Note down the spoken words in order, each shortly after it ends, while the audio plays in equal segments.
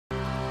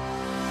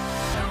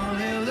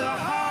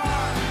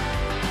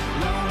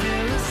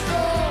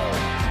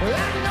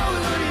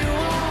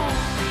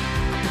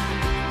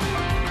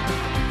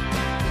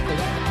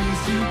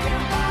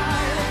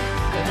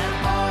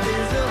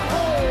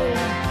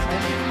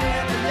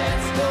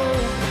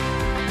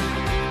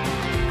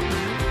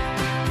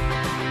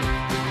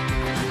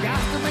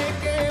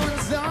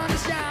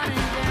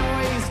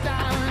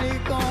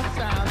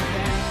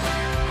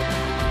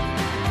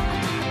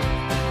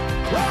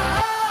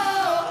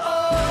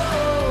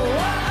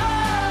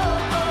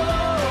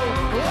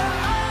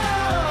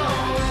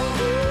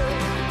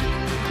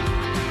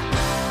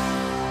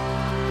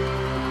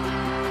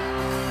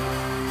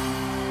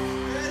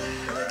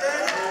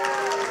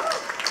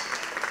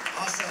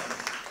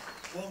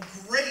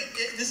great.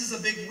 This is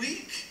a big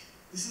week.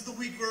 This is the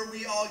week where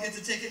we all get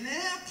to take a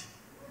nap.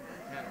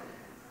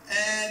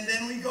 And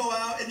then we go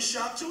out and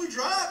shop till we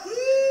drop. Woo!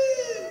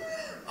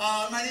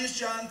 My name is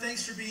John.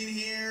 Thanks for being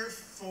here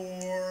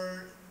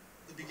for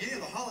the beginning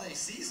of the holiday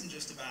season,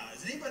 just about.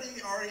 Does anybody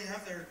already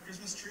have their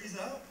Christmas trees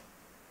up?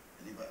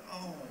 Anybody?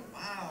 Oh,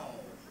 wow.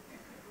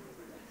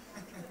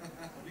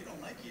 We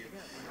don't like you.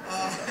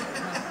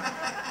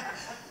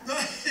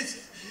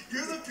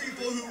 You're the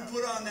people who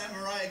put on that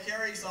Mariah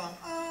Carey song,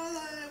 "All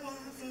I want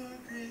for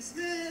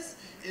Christmas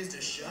is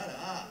to shut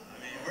up." I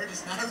mean, we're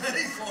just not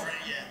ready for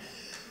it yet.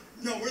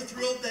 No, we're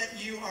thrilled that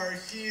you are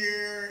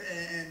here,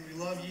 and we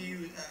love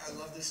you. I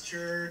love this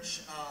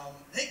church.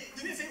 Hey,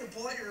 do me a favor,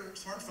 pull out your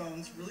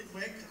smartphones really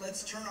quick.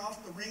 Let's turn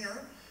off the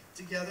ringer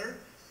together.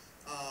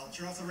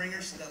 Turn off the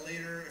ringer so that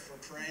later, if we're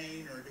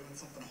praying or doing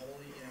something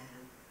holy, you know,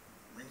 your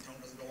ringtone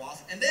doesn't go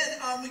off. And then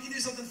we can do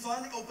something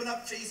fun. Open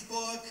up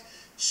Facebook.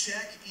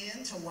 Check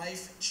into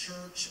Life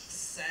Church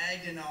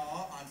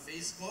Saginaw on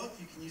Facebook.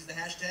 You can use the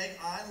hashtag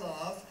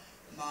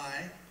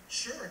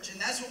 #ILoveMyChurch. And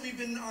that's what we've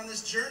been on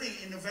this journey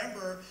in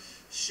November,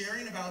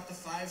 sharing about the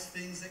 5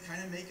 things that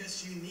kind of make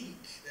us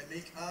unique, that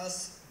make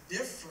us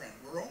different.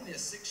 We're only a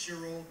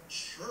 6-year-old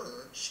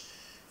church.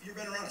 Have you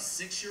ever been around a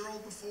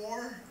 6-year-old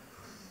before?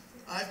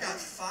 I've got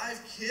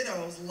 5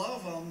 kiddos,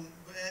 love them,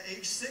 but at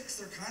age 6,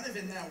 they're kind of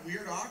in that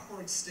weird,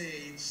 awkward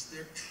stage.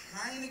 They're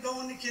kind of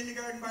going to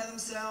kindergarten by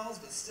themselves,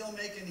 but still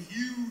making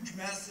huge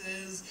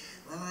messes,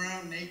 running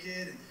around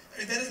naked. And, I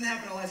mean, that doesn't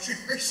happen at Life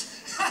Church.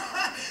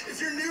 If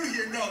you're new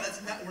here, no,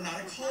 we're not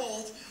a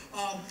cult.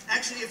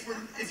 Actually, if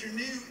you're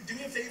new, do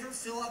me a favor,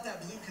 fill out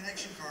that blue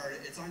connection card.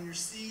 It's on your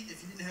seat.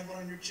 If you didn't have one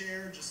on your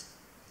chair, just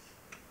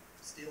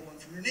steal one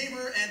from your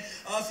neighbor and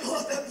fill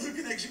out that blue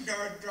connection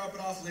card, drop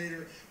it off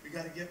later. We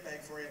got a gift bag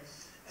for you.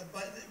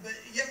 But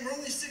yet we're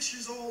only 6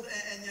 years old,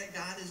 and yet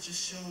God has just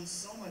shown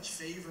so much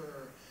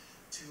favor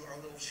to our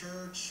little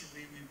church.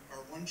 We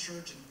are one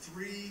church in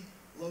 3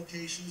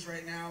 locations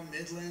right now.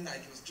 Midland, I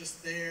was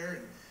just there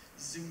and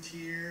zoomed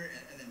here,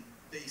 and then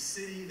Bay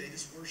City, they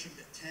just worshiped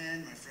at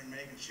 10. My friend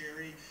Megan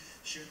Cherry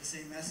shared the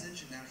same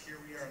message, and now here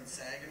we are in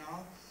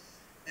Saginaw.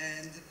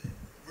 And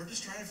we're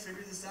just trying to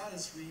figure this out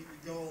as we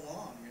go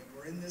along.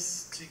 We're in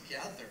this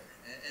together.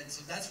 And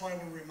so that's why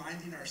we're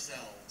reminding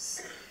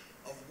ourselves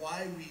of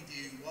why we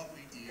do, what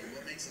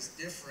makes us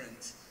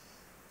different.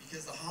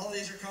 Because the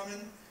holidays are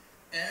coming.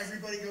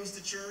 Everybody goes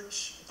to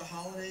church at the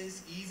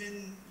holidays.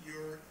 Even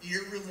your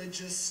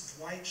irreligious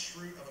Dwight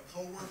Schrute of a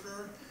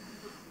coworker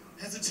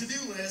has a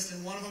to-do list,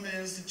 and one of them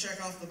is to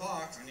check off the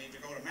box, I need to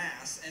go to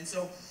Mass. And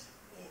so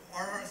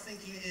our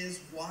thinking is,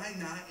 why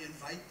not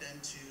invite them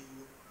to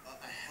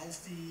a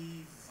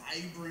healthy,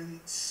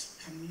 vibrant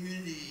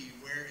community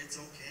where it's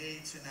okay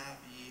to not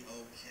be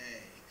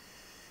okay.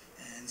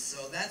 And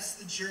so that's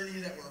the journey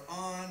that we're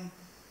on,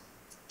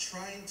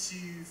 trying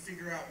to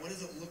figure out what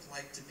does it look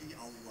like to be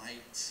a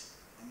light,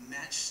 a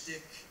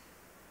matchstick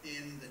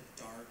in the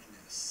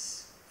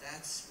darkness.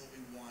 That's what we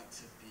want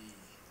to be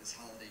this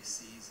holiday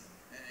season.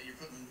 You're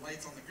putting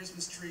lights on the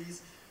Christmas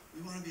trees.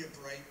 We want to be a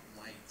bright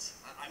light.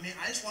 I mean,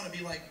 I just want to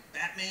be like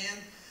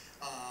Batman.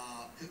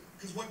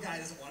 Because what guy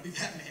doesn't want to be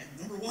Batman,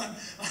 number one?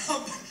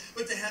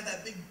 But to have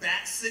that big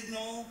bat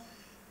signal,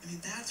 I mean,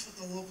 that's what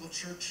the local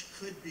church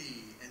could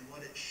be and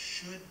what it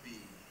should be.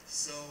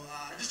 So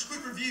just a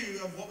quick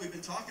review of what we've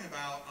been talking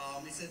about.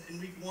 We said in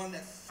week 1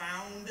 that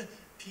found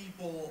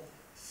people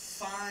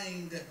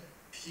find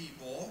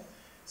people.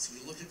 So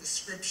we looked at the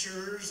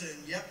scriptures,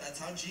 and yep, that's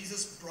how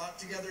Jesus brought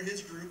together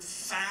his group.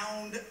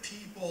 Found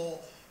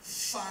people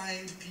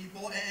find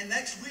people. And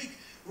next week,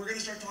 we're going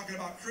to start talking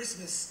about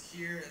Christmas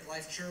here at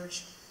Life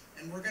Church,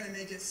 and we're going to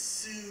make it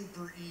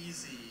super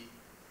easy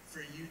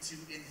for you to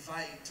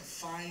invite, to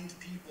find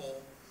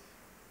people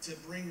to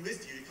bring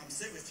with you, to come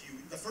sit with you.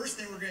 The first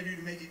thing we're going to do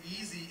to make it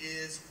easy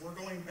is we're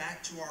going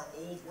back to our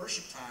old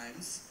worship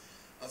times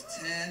of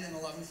 10 and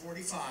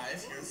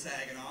 11:45 here in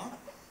Saginaw.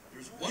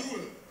 There's one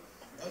woo.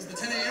 That was the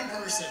 10 a.m.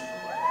 person.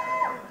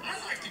 I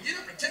like to get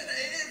up at 10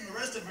 a.m. The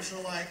rest of us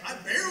are like, I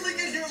barely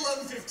get here at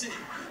 11:15.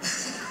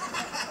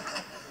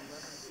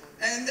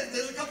 And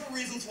there's a couple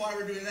reasons why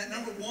we're doing that.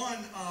 Number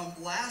one,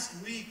 last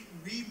week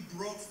we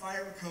broke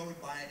fire code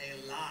by a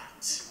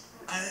lot.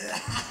 A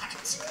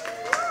lot.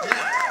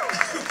 Yeah.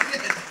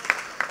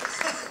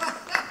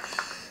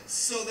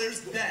 So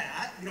there's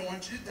that. We don't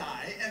want you to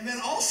die. And then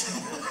also,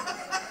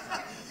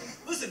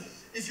 listen,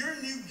 if you're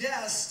a new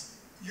guest,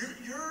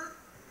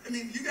 I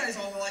mean, you guys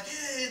all are like,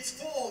 hey, it's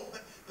full.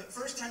 But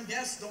first-time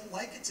guests don't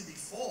like it to be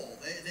full.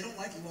 They don't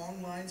like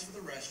long lines for the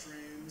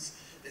restrooms.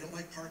 They don't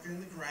like parking in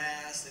the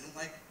grass. They don't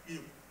like,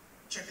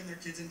 checking their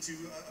kids into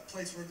a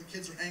place where the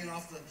kids are hanging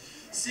off the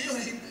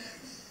ceiling.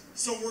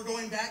 So we're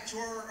going back to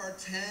our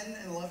 10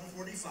 and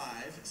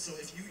 11:45. So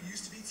if you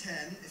used to be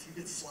 10, if you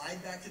could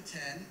slide back to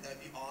 10, that'd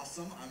be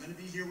awesome. I'm going to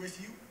be here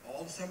with you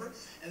all December.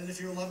 And then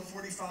if you're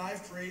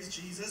 11:45, praise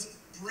Jesus,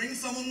 bring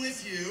someone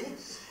with you,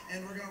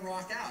 and we're going to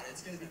rock out.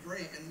 It's going to be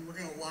great. And we're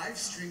going to live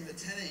stream the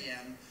 10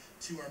 a.m.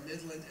 to our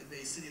Midland and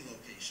Bay City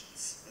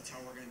locations. That's how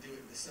we're going to do it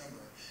in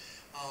December.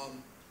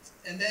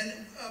 And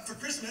then for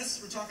Christmas,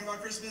 we're talking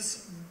about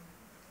Christmas,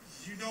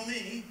 you know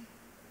me,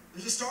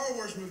 there's a Star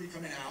Wars movie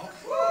coming out.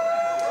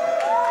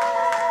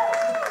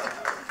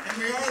 And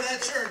we are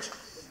that church.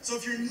 So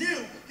if you're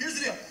new, here's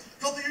the deal.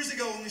 A couple years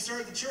ago when we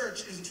started the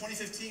church, it was in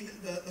 2015,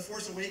 The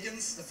Force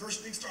Awakens, the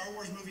first big Star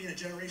Wars movie in a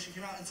generation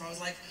came out, and so I was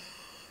like,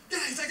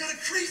 guys, I got a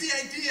crazy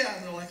idea.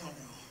 And they're like, oh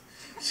no.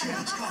 Too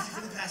much coffee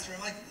for the pastor.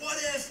 I'm like, what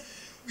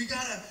if we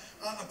got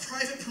a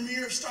private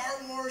premiere of Star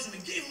Wars and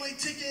we gave away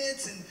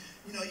tickets and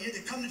you had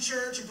to come to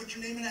church and put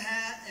your name in a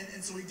hat,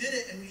 and so we did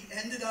it, and we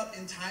ended up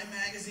in Time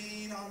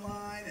Magazine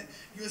online and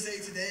USA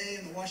Today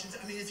and the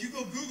Washington. I mean, if you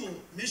go Google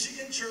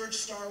Michigan Church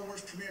Star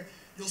Wars premiere,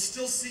 you'll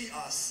still see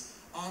us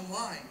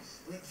online.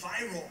 We went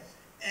viral,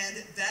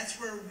 and that's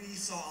where we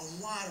saw a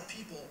lot of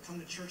people come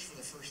to church for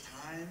the first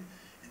time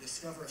and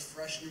discover a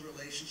fresh new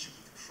relationship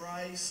with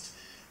Christ.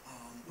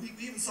 We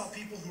even saw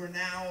people who are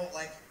now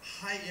like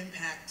high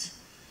impact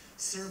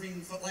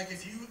serving, like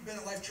if you've been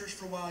at Life Church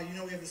for a while,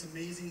 we have this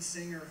amazing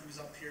singer who's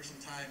up here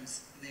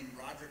sometimes named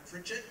Roderick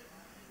Pritchett.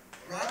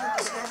 Roderick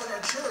discovered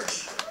our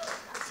church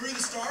through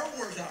the Star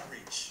Wars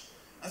outreach.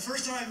 The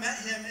first time I met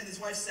him and his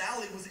wife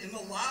Sally was in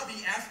the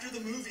lobby after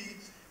the movie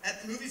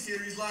at the movie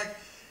theater. He's like,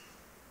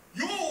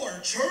 "Y'all are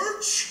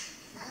church?"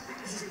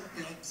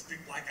 This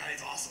big black guy,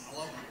 he's awesome. I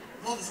love him.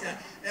 I love this guy.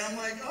 And I'm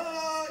like,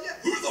 yeah.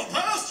 Who's the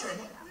pastor? I'm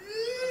like,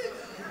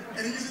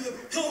 and he gives me the,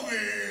 come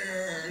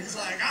here. He's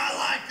like, I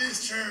like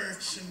this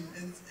church.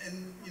 And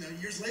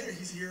years later,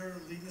 he's here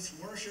leading us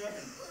in worship.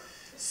 And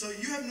so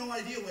you have no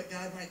idea what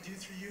God might do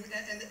through you.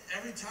 And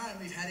every time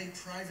we've had a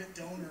private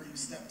donor who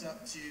stepped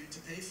up to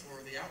pay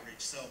for the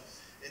outreach. So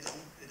it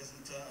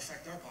doesn't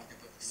affect our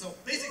pocketbook. So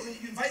basically,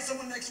 you invite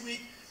someone next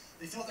week.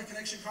 They fill out their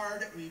connection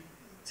card. We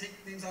take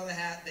names out of the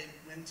hat. They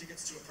win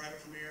tickets to a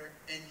private premiere.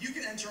 And you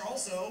can enter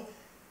also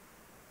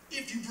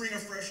if you bring a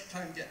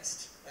first-time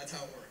guest. That's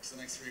how it works the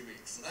next 3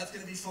 weeks. So that's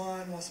going to be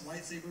fun. We'll have some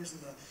lightsabers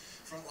in the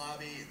front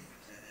lobby.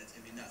 It's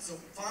going to be nuts. So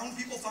found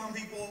people.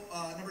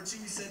 Number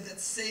 2, we said that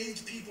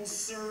saved people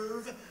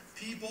serve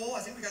people.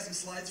 I think we got some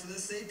slides for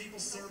this. Saved people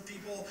serve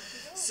people.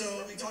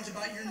 So we talked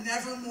about you're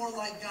never more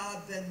like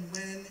God than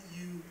when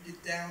you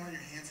get down on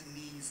your hands and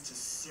knees to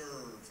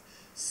serve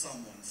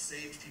someone.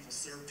 Saved people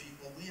serve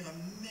people. We have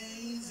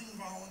amazing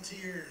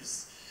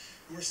volunteers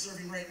who are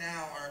serving right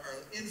now, our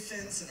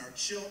infants and our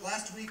children.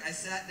 Last week I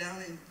sat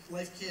down in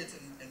Life Kids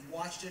and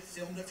watched it,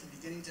 filmed it from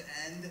beginning to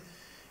end,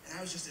 and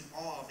I was just in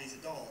awe of these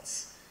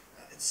adults.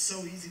 It's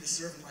so easy to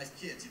serve in Life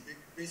Kids. You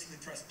basically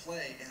press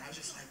play, and I was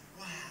just like,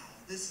 wow,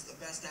 this is the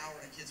best hour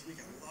in a kids' week.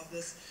 I love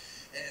this.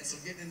 And so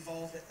getting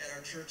involved at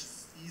our church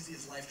is easy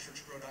as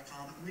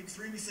lifechurchgrow.com. Week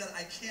 3 we said,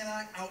 I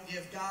cannot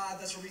outgive God.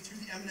 That's where we threw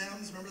the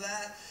M&Ms. Remember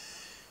that?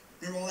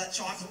 Remember all that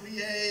chocolate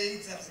we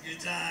ate? That was a good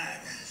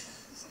time.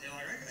 Some of you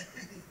are like,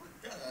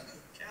 got a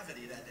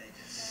cavity that day.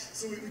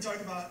 So we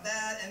talked about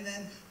that, and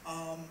then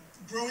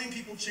Growing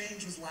People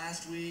Change was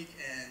last week,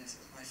 and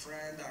my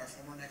friend, our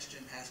former Next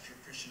Gen pastor,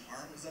 Christian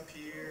Arndt, was up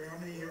here. How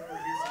many were here for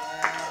that?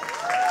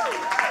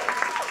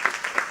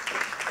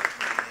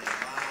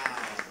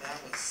 Wow,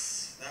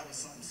 that was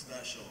something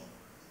special.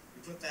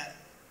 We put that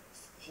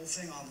whole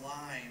thing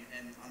online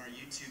and on our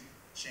YouTube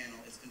channel.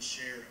 It's been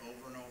shared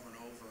over and over and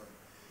over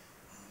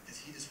because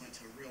he just went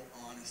to a real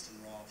honest and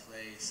raw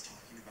place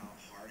talking about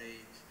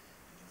heartache,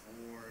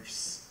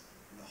 divorce,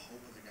 and the hope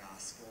of the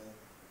gospel.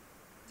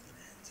 And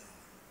man,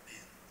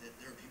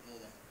 there are people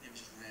that, it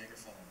was just Niagara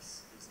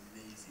Falls. It was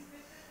amazing.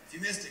 If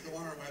you missed it, go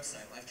on our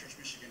website,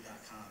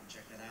 lifechurchmichigan.com,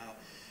 check that out.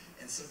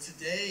 And so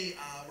today,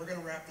 we're going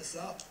to wrap this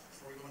up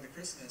before we go into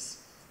Christmas.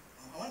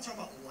 I want to talk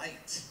about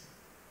light.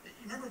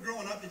 You remember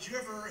growing up, did you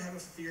ever have a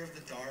fear of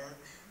the dark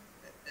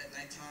at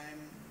nighttime?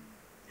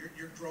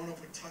 Your grown-up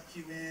would tuck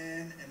you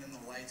in, and then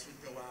the lights would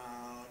go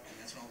out, and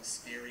that's when all the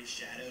scary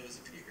shadows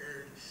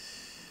appeared.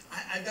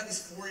 I've got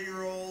this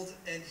 4-year-old,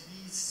 and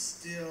he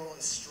still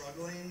is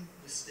struggling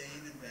with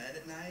staying in bed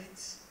at night.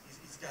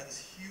 He's got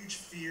this huge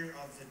fear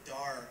of the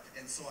dark,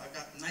 and so I've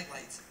got night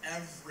lights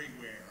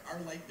everywhere. Our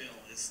light bill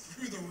is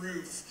through the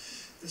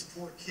roof. This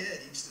poor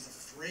kid, he just is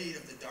afraid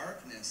of the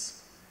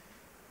darkness.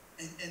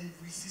 And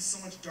we see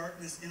so much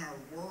darkness in our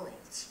world.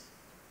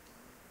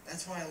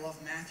 That's why I love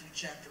Matthew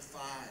chapter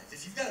 5.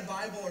 If you've got a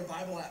Bible or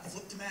Bible app,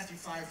 flip to Matthew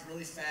 5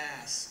 really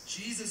fast.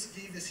 Jesus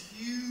gave this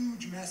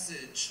huge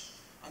message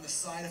on the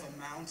side of a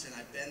mountain.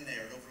 I've been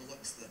there. It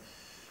overlooks the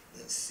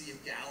Sea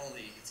of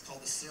Galilee. It's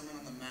called the Sermon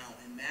on the Mount.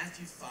 In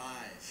Matthew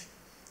 5,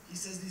 he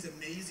says these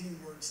amazing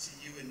words to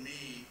you and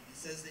me. He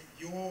says that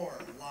your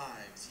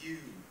lives,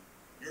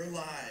 your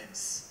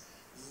lives,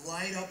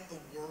 light up the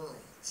world.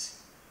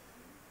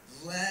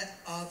 Let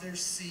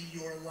others see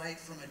your light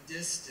from a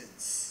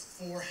distance.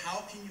 For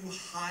how can you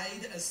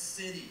hide a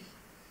city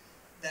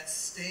that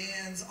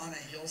stands on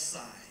a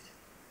hillside?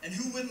 And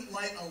who wouldn't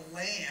light a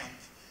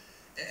lamp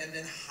and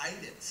then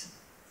hide it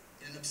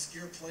in an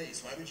obscure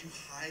place? Why would you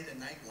hide a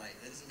nightlight?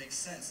 That doesn't make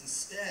sense.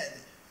 Instead,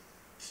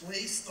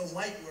 place the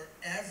light where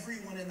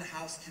everyone in the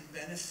house can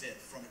benefit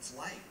from its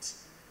light.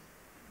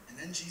 And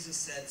then Jesus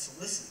said, so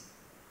listen,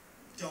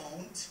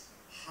 don't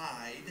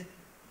hide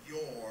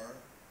your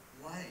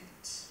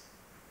light.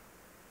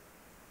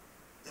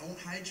 Don't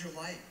hide your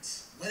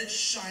light. Let it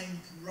shine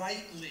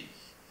brightly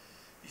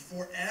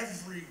before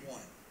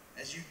everyone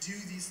as you do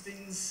these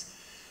things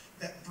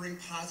that bring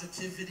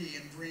positivity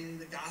and bring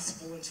the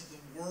gospel into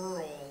the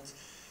world.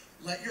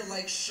 Let your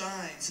light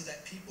shine so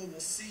that people will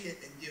see it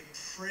and give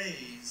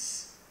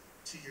praise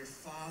to your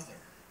Father.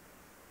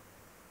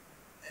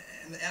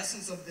 And the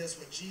essence of this,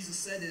 what Jesus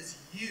said is,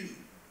 you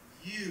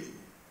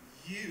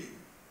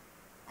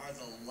are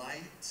the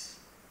light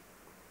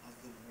of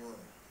the world.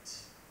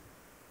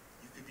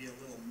 You could be a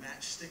little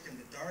matchstick in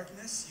the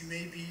darkness. You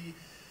may be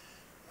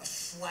a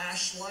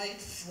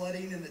flashlight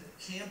flooding in the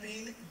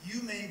camping.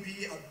 You may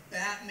be a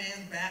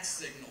Batman bat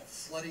signal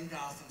flooding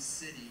Gotham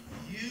City.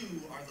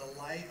 You are the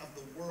light of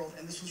the world.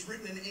 And this was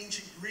written in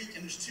ancient Greek,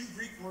 and there's two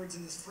Greek words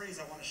in this phrase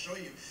I want to show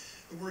you.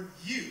 The word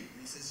you,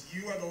 he says,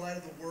 you are the light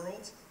of the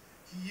world.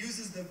 He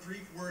uses the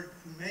Greek word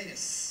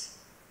humeus,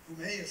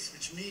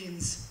 which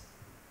means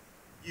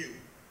you.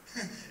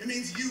 It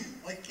means you,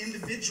 like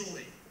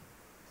individually.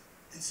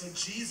 And so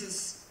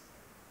Jesus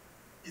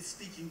is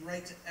speaking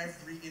right to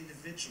every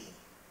individual.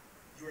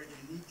 You are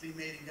uniquely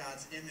made in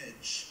God's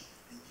image,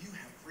 and you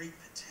have great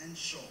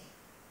potential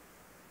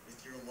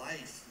with your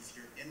life, with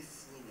your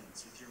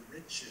influence, with your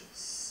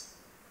riches.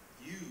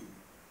 You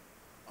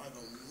are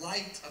the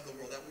light of the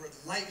world. That word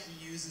light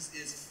he uses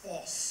is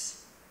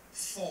phos.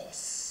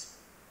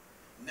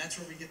 And that's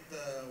where we get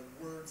the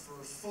word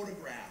for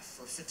photograph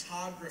or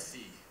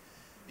photography,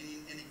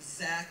 meaning an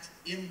exact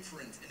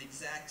imprint, an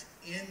exact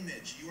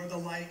image. You are the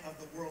light of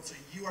the world, so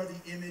you are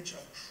the image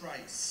of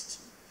Christ.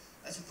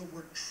 That's what the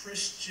word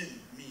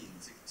Christian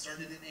means. It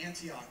started in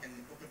Antioch in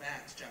the book of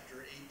Acts,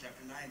 chapter 8,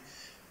 chapter 9.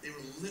 They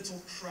were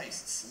little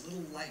Christs,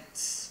 little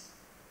lights.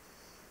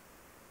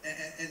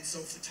 And so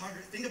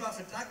photography, think about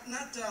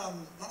not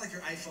like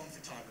your iPhone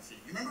photography.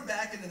 You remember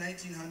back in the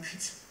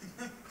 1900s?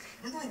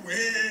 Remember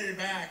way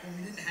back when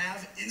we didn't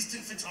have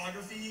instant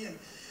photography and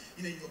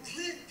you go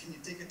click and you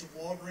take it to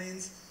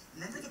Walgreens.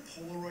 Remember the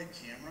Polaroid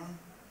camera?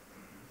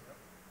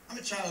 I'm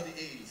a child of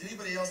the 80s.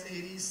 Anybody else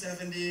 80s,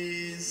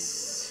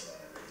 70s?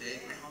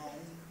 Take me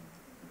home,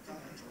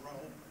 coming to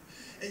Rome.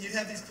 And you'd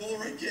have these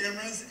Polaroid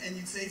cameras and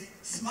you'd say,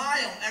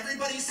 smile,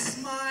 everybody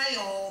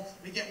smile.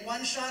 We get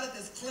one shot at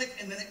this click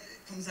and then it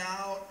comes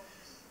out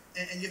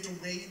and you have to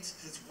wait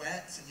because it's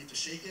wet and you have to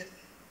shake it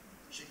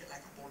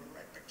like a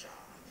Polaroid picture.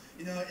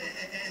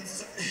 And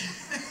so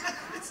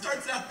it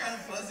starts out kind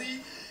of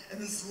fuzzy and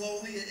then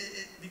slowly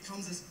it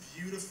becomes this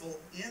beautiful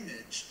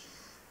image.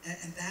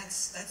 And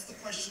that's the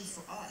question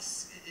for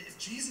us. If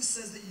Jesus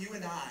says that you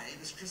and I,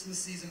 this Christmas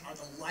season, are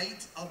the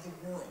light of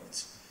the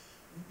world,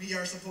 we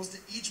are supposed to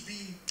each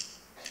be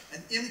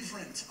an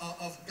imprint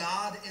of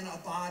God in a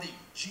body,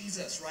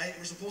 Jesus, right?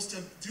 We're supposed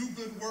to do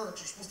good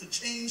works. We're supposed to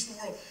change the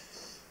world.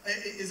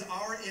 Is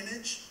our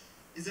image,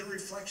 is it a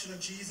reflection of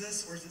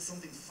Jesus, or is it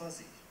something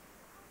fuzzy?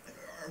 Like,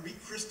 are we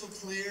crystal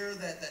clear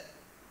that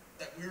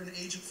we're an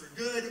agent for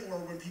good, or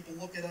when people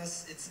look at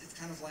us, it's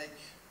kind of like,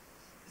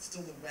 it's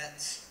still the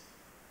wet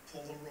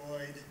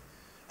Polaroid.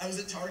 I was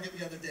at Target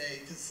the other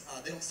day because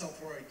they don't sell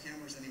Polaroid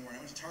cameras anymore. I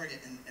went to Target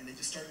and they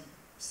just started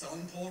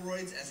selling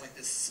Polaroids as like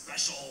this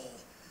special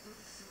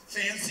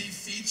fancy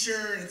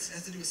feature, and it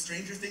has to do with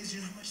Stranger Things. You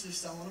know how much they're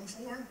selling them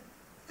for?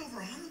 Over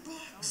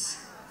 $100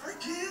 for a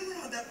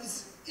camera that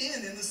was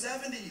in the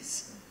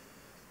 70s.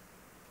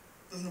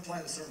 Doesn't apply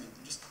to the sermon.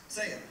 I'm just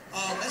saying.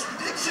 That's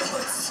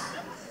ridiculous.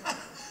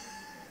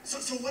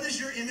 So what does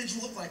your image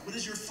look like? What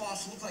does your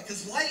phos look like?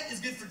 Because light is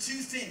good for two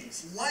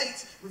things.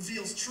 Light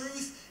reveals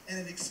truth, and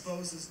it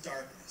exposes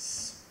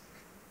darkness.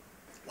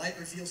 Light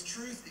reveals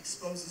truth,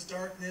 exposes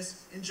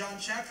darkness. In John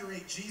chapter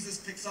 8, Jesus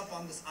picks up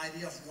on this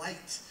idea of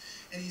light.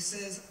 And he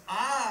says,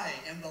 I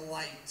am the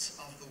light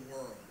of the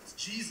world.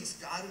 Jesus,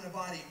 God in a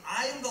body.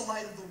 I am the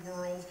light of the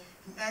world.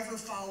 Whoever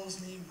follows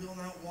me will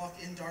not walk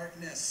in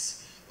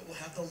darkness, but will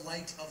have the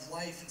light of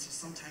life. And so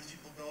sometimes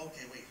people go,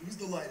 okay, wait, who's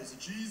the light? Is it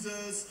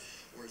Jesus?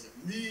 Or is it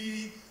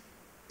me?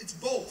 It's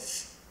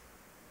both.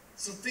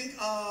 So think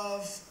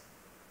of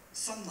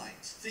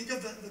sunlight. Think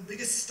of the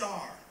biggest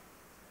star,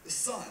 the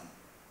sun.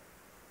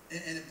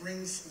 And it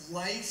brings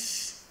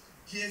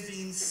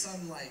life-giving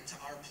sunlight to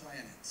our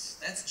planet.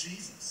 That's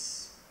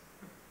Jesus.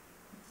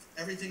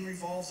 Everything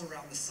revolves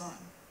around the sun.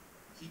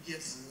 He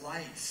gives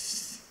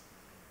life.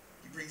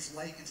 He brings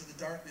light into the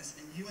darkness.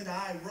 And you and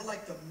I, we're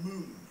like the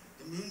moon.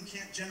 The moon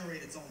can't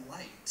generate its own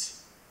light,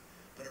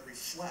 but it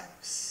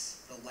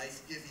reflects the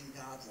life-giving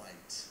God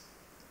light.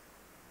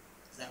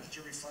 Is that what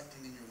you're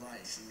reflecting in your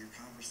life, in your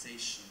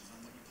conversations,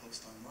 on what you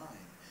post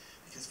online?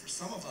 Because for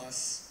some of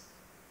us,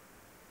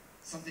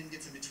 something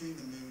gets in between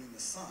the moon and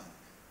the sun.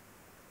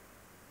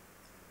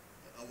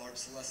 A large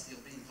celestial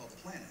being called the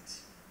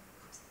planet.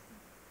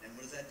 And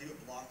what does that do?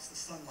 It blocks the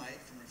sunlight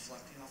from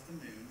reflecting off the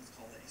moon. It's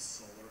called a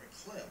solar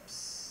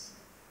eclipse.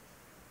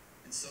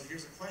 And so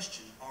here's a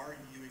question. Are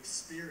you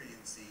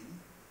experiencing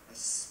a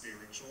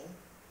spiritual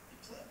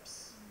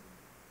eclipse?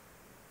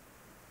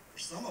 For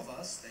some of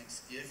us,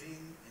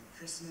 Thanksgiving and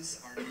Christmas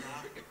are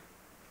not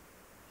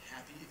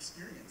happy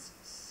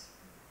experiences.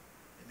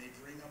 It may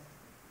bring up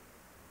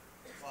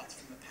scars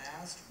from the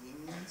past,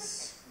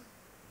 wounds,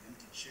 an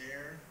empty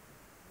chair.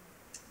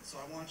 So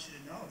I want you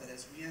to know that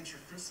as we enter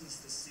Christmas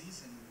this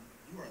season,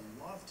 you are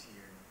loved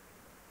here.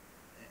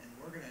 And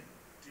we're going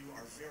to do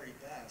our very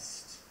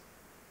best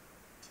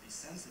to be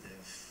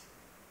sensitive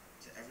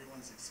to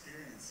everyone's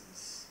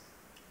experiences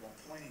while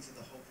pointing to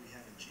the hope we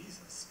have in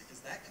Jesus, because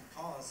that can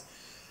cause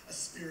a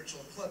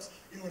spiritual eclipse.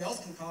 You know what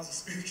else can cause a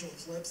spiritual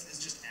eclipse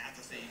is just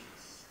apathy,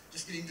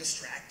 just getting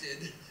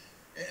distracted.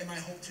 And my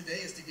hope today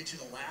is to get you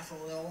to laugh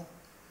a little,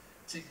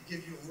 to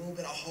give you a little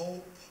bit of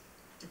hope,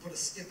 to put a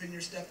skip in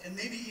your step, and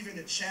maybe even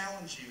to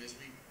challenge you as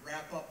we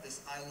wrap up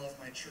this I Love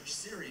My Church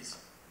series,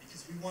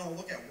 because we want to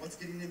look at what's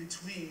getting in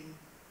between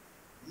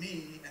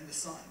me and the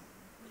sun.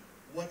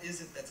 What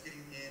is it that's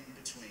getting in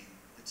between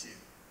the two?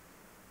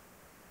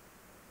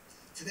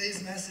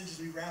 Today's message as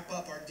we wrap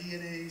up our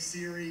DNA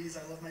series,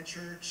 I Love My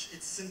Church,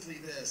 it's simply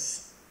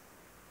this: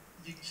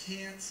 you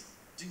can't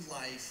do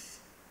life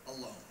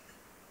alone.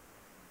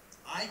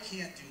 I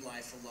can't do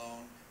life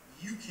alone.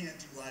 You can't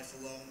do life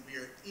alone. We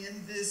are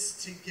in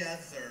this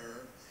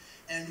together,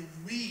 and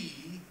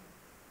we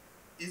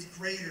is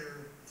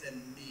greater than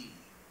me.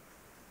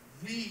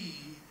 We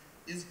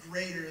is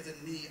greater than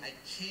me. I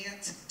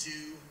can't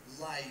do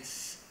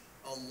life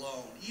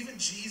alone. Even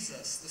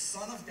Jesus, the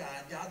Son of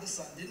God, God the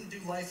Son, didn't do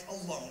life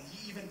alone.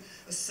 He even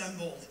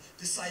assembled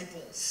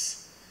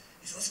disciples.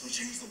 He said, let's go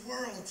change the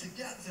world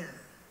together.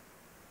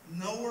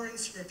 Nowhere in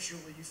Scripture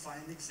will you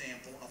find an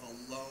example of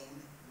a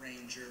lone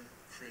ranger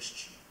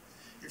Christian.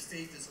 Your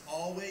faith is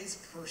always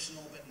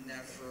personal but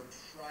never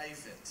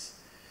private.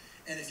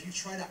 And if you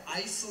try to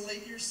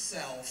isolate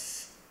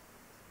yourself,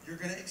 you're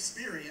going to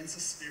experience a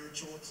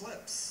spiritual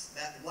eclipse.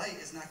 That light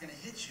is not going to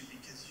hit you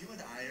because you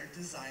and I are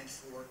designed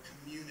for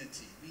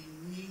community. We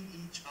need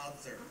each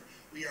other.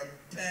 We are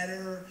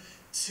better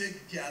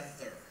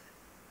together.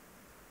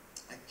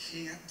 I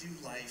can't do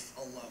life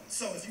alone.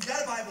 So if you've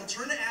got a Bible,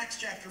 turn to Acts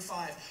chapter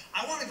 5.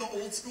 I want to go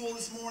old school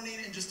this morning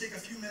and just take a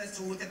few minutes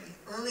to look at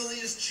the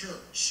earliest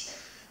church,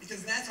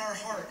 because that's our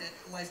heart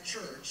at Life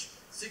Church.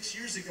 6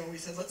 years ago, we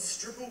said, let's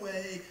strip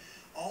away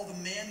all the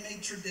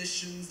man-made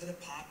traditions that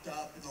have popped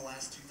up in the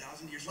last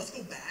 2,000 years. Let's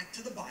go back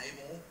to the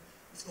Bible.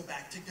 Let's go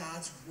back to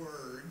God's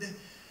Word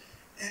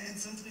and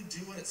simply do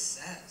what it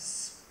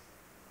says.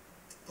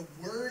 The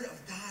Word of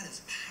God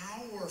is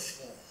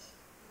powerful.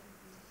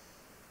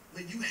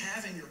 What you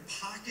have in your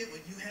pocket,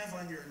 what you have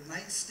on your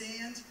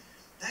nightstand,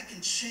 that can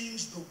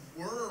change the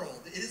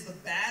world. It is the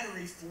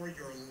battery for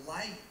your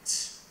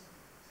light.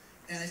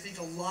 And I think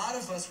a lot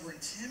of us were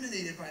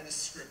intimidated by the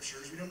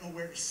Scriptures. We don't know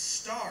where to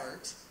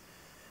start.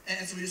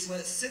 And so we just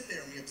let it sit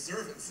there and we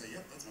observe it and say,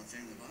 yep, that's my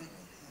family Bible.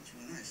 That's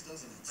really nice,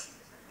 doesn't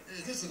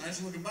it? It is a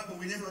nice looking Bible, but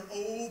we never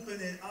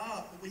open it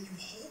up. But when you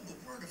hold the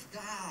Word of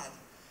God,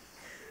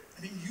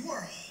 I mean, you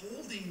are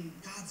holding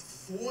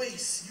God's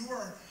voice. You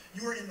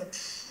are in the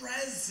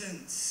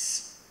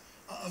presence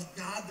of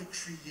God the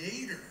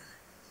Creator.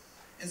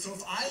 And so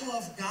if I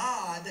love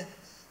God,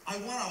 I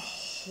want to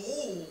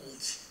hold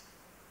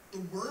the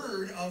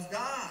Word of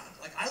God.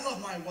 Like, I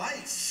love my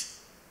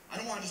wife. I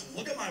don't want to just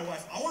look at my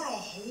wife. I want to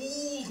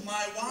hold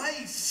my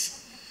wife.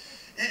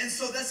 And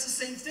so that's the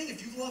same thing.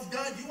 If you love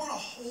God, you want to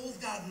hold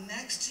God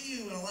next to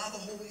you and allow the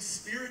Holy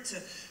Spirit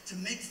to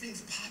make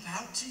things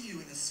pop out to you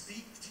and to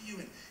speak to you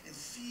and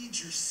feed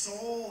your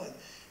soul.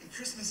 And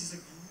Christmas is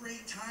a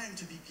great time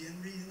to begin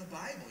reading the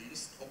Bible. You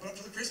just open up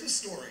to the Christmas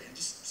story and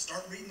just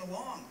start reading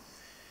along.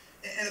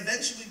 And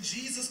eventually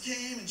Jesus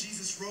came and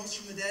Jesus rose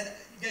from the dead.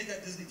 You guys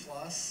got Disney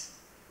Plus?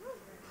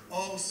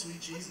 Oh,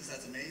 sweet Jesus,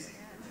 that's amazing.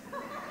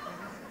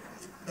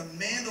 The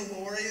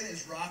Mandalorian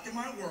is rocking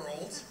my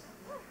world.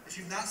 If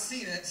you've not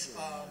seen it,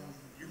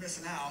 you're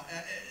missing out.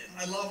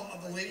 I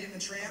love the Lady and the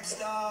Tramp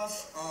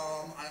stuff.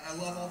 I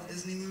love all the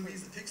Disney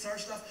movies, the Pixar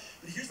stuff.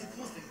 But here's the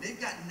cool thing.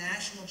 They've got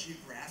National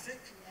Geographic,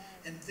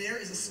 and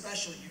there is a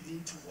special you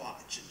need to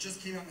watch. It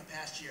just came out in the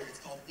past year. It's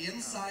called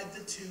Inside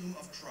the Tomb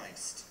of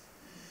Christ.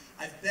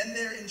 I've been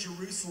there in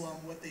Jerusalem.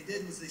 What they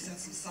did was they sent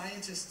some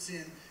scientists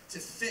in to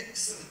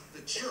fix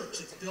the church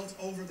that's built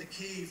over the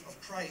cave of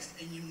Christ,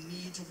 and you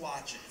need to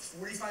watch it. It's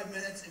 45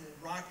 minutes. It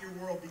will rock your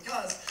world,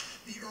 because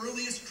the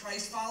earliest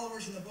Christ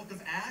followers in the book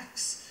of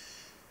Acts,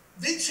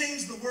 they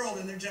changed the world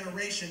in their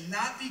generation,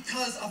 not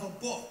because of a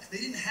book. They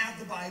didn't have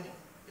the Bible.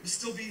 It was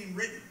still being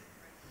written.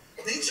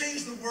 They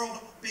changed the world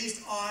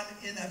based on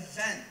an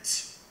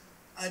event.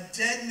 A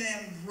dead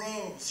man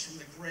rose from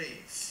the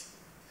grave.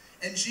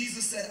 And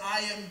Jesus said,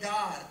 I am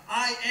God.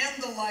 I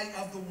am the light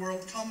of the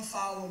world. Come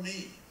follow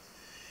me.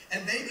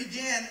 And they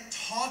began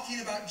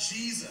talking about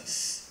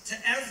Jesus to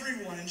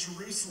everyone in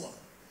Jerusalem.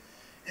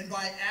 And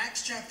by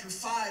Acts chapter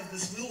 5,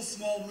 this little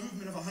small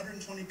movement of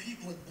 120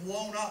 people had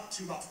blown up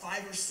to about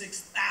 5,000 or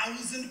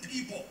 6,000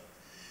 people.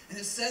 And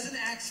it says in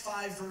Acts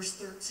 5, verse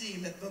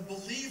 13, that the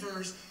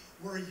believers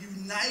were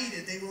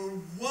united. They were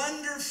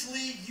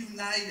wonderfully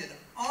united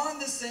on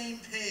the same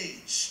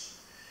page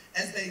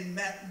as they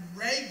met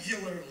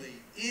regularly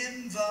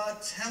in the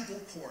temple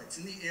courts,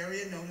 in the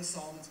area known as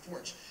Solomon's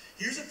Porch.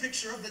 Here's a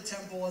picture of the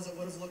temple as it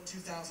would have looked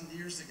 2,000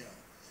 years ago.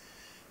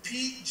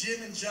 Pete,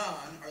 Jim, and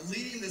John are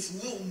leading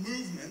this little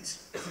movement,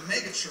 the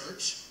mega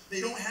church.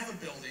 They don't have a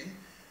building.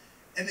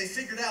 And they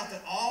figured out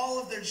that all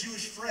of their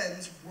Jewish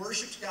friends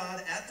worshiped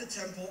God at the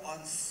temple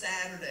on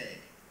Saturday,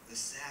 the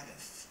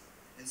Sabbath.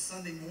 And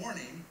Sunday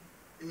morning,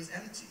 it was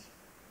empty.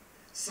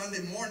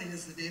 Sunday morning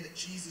is the day that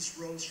Jesus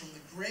rose from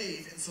the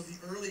grave. And so the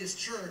earliest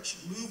church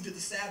moved to the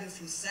Sabbath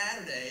from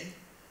Saturday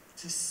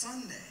to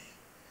Sunday.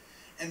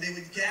 And they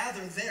would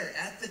gather there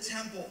at the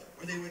temple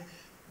where they would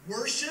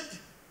worship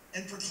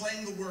and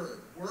proclaim the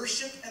word.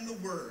 Worship and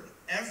the word.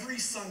 Every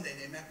Sunday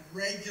they met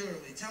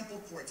regularly,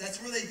 temple courts.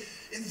 That's where they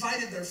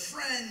invited their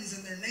friends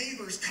and their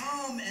neighbors.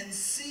 Come and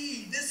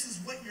see. This is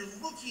what you're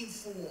looking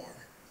for.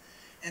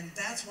 And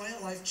that's why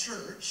at Life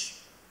Church,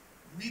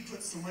 we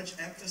put so much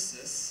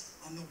emphasis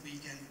on the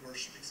weekend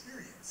worship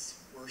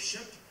experience.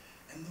 Worship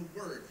and the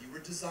word. You were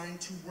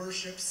designed to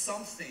worship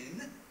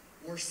something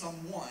or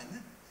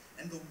someone,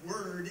 and the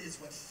word is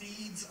what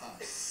feeds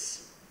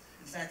us.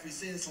 In fact, we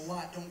say this a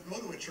lot. Don't go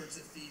to a church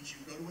that feeds you.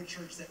 Go to a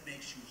church that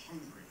makes you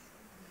hungry.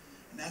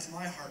 And that's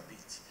my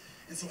heartbeat.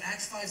 And so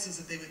Acts 5 says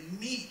that they would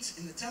meet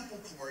in the temple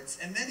courts.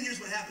 And then here's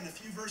what happened. A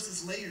few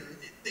verses later,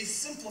 they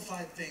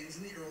simplified things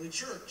in the early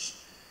church.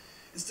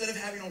 Instead of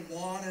having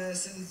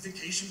Awanas and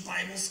Vacation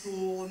Bible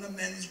School and the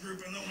men's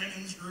group and the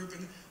women's group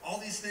and all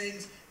these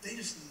things, they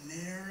just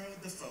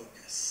narrowed the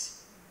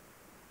focus.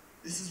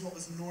 This is what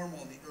was normal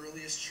in the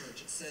earliest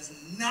church. It says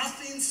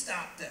nothing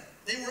stopped them.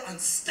 They were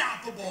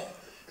unstoppable.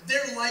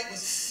 Their light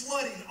was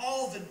flooding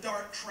all the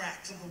dark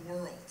tracks of the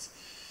world.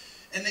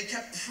 And they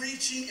kept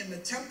preaching in the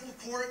temple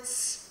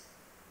courts,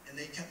 and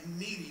they kept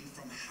meeting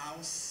from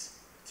house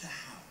to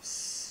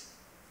house.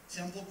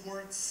 Temple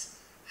courts,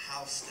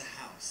 house to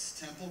house.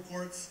 Temple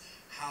courts,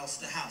 house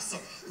to house. So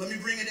let me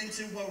bring it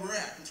into where we're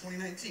at in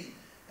 2019.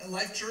 At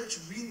Life Church,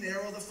 we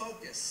narrow the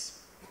focus.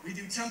 We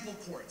do temple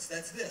courts.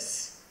 That's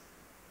this.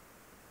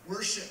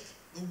 Worship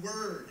the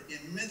word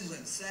in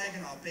Midland,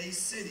 Saginaw, Bay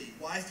City.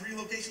 Why 3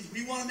 locations?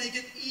 We want to make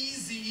it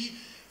easy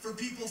for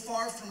people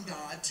far from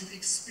God to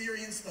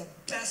experience the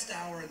best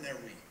hour in their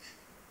week.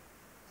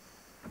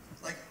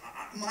 Like,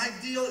 my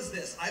deal is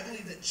this. I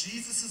believe that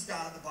Jesus is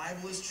God, the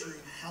Bible is true,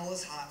 hell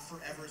is hot,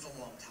 forever is a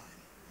long time.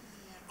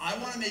 I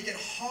want to make it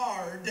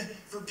hard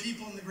for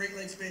people in the Great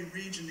Lakes Bay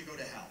region to go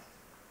to hell.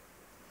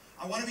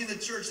 I want to be the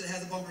church that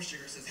has a bumper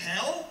sticker that says,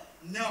 hell?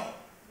 No.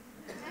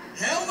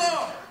 Hell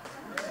no!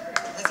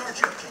 That's our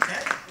church,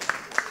 okay?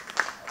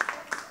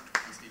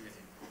 Peace be with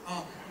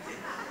you.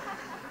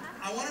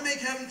 I want to make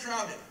heaven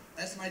crowded.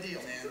 That's my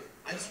deal, man.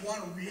 I just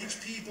want to reach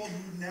people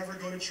who never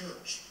go to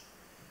church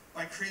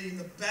by creating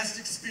the best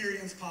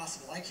experience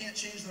possible. I can't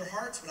change their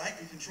hearts, but I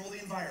can control the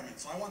environment.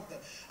 So I want to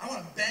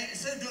bang,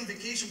 instead of doing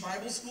Vacation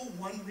Bible School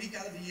 1 week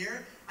out of the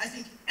year, I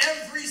think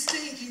every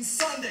stinking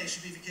Sunday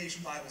should be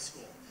Vacation Bible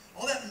School.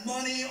 All that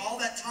money, all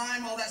that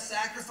time, all that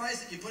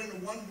sacrifice that you put into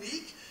 1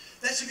 week,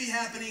 that should be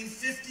happening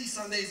 50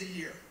 Sundays a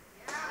year.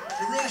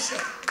 It really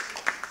should.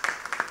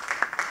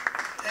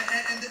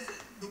 And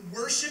the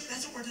worship,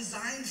 that's what we're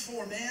designed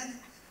for, man.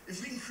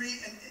 If we can create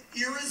an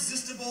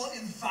irresistible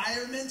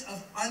environment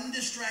of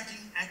undistracting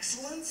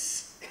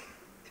excellence,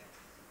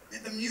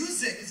 the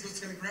music is what's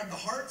going to grab the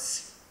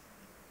hearts.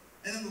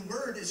 And then the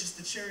word is just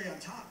the cherry on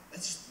top.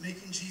 That's just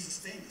making Jesus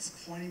famous,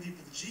 pointing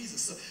people to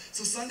Jesus.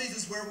 So Sundays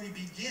is where we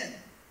begin.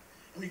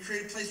 And we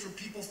create a place where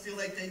people feel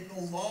like they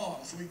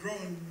belong. So we grow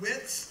in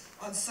width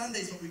on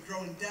Sundays, but we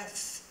grow in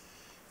depth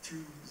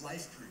through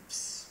life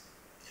groups.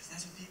 Because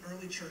that's what the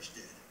early church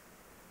did.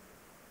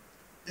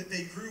 That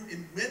they grew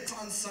in width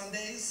on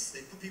Sundays.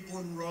 They put people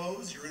in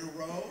rows. You're in a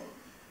row.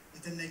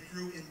 But then they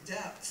grew in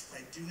depth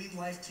by doing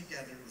life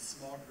together in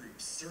small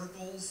groups.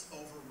 Circles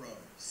over rows.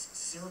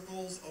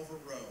 Circles over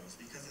rows.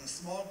 Because in a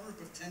small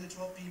group of 10 to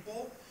 12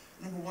 people,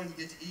 number one, you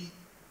get to eat.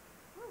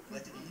 You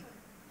like to eat?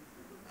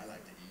 I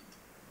like to eat.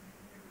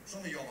 Some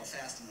of you all are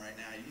fasting right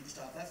now. You need to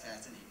stop that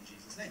fast and eat in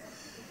Jesus' name.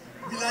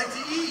 We like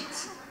to eat.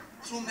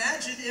 So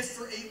imagine if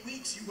for 8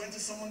 weeks you went to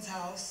someone's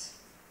house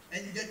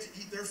and you get to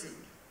eat their food.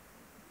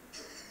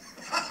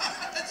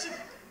 that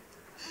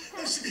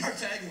should be our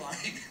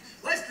tagline.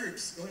 Life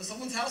groups. Go to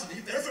someone's house and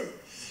eat their food.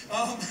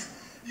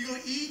 You go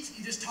eat,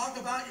 you just talk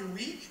about your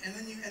week, and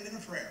then you end in a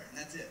prayer, and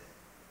that's it.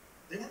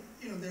 They weren't,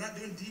 they're not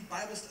doing deep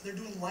Bible stuff. They're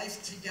doing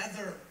life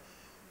together.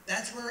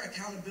 That's where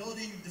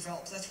accountability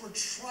develops. That's where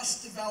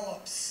trust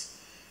develops.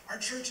 Our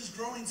church is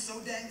growing so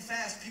dang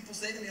fast. People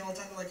say to me all the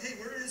time, they're like, hey,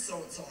 where is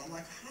so-and-so? And I'm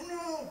like, I don't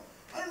know.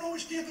 I don't know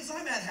which campus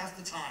I'm at half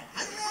the time.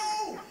 I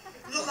don't know.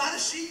 There's a lot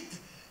of sheep.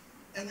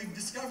 And we've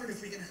discovered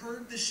if we can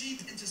herd the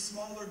sheep into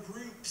smaller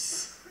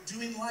groups,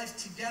 doing life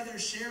together,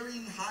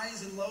 sharing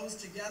highs and lows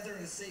together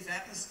in a safe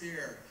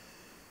atmosphere,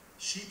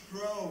 sheep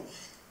grow.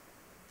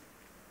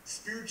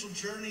 Spiritual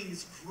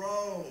journeys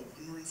grow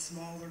when we're in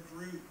smaller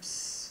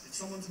groups. If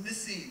someone's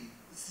missing,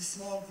 it's the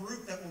small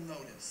group that will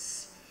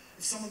notice.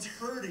 If someone's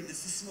hurting,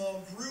 it's the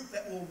small group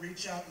that will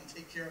reach out and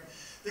take care of them.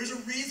 There's a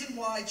reason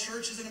why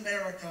churches in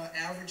America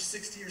average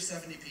 60 or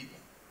 70 people.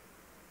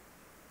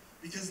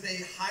 Because they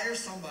hire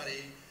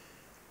somebody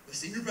the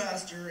senior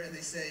pastor, and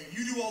they say,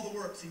 you do all the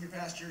work, senior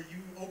pastor. You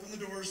open the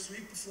doors,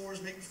 sweep the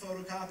floors, make the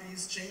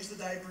photocopies, change the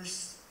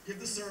diapers, give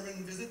the sermon,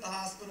 visit the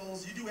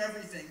hospitals. You do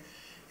everything.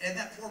 And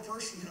that poor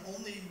person can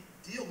only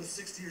deal with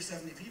 60 or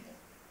 70 people.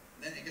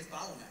 Then it gets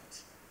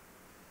bottlenecked.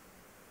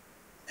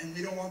 And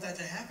we don't want that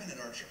to happen at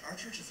our church. Our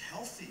church is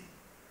healthy.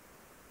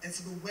 And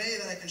so the way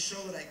that I can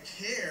show that I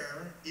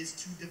care is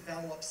to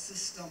develop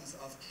systems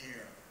of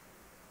care.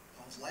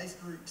 Called life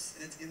groups,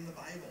 and it's in the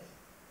Bible.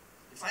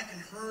 If I can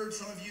herd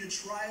some of you to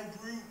try a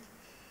group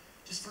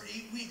just for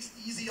 8 weeks,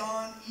 easy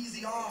on,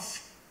 easy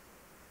off,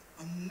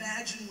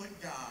 imagine what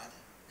God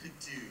could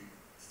do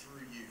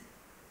through you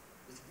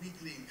with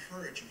weekly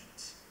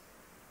encouragement,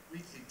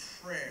 weekly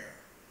prayer,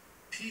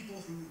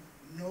 people who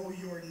know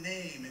your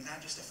name and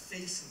not just a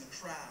face in the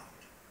crowd.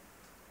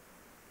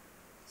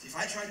 See, if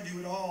I try to do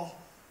it all,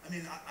 I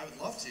mean, I would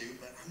love to,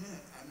 but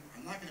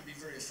I'm not going to be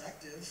very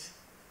effective.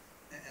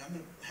 And I'm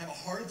going to have a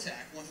heart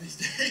attack one of these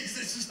days.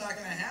 It's just not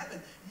going to happen.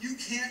 You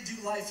can't do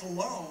life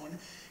alone.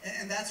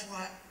 And that's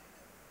why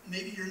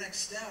maybe your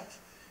next step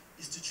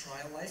is to try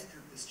a life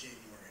group this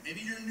January. Maybe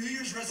your New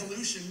Year's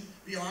resolution,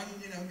 beyond,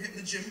 getting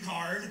the gym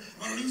card,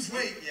 I want to lose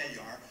weight. Yeah, you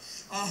are.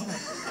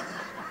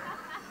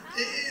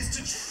 Is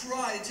to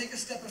try, take a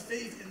step of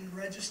faith and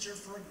register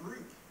for a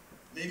group.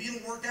 Maybe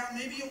it'll work out,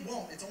 maybe it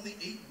won't. It's only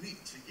 8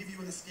 weeks. We give you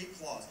an escape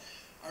clause.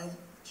 Our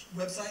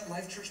website,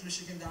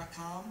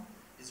 lifechurchmichigan.com,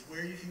 is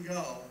where you can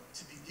go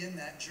to begin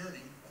that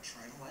journey of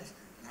trying a life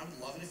group. And I would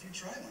love it if you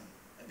try one.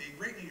 That'd be a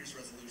great New Year's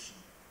resolution.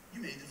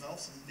 You may develop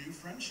some new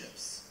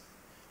friendships.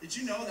 Did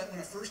you know that when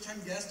a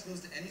first-time guest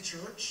goes to any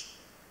church,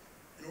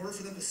 in order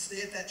for them to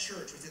stay at that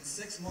church within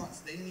 6 months,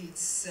 they need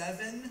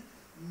 7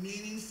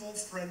 meaningful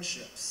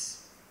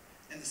friendships.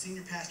 And the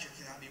senior pastor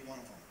cannot be one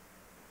of them.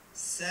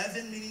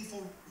 7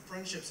 meaningful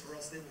friendships, or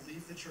else they will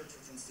leave the church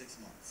within 6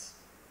 months.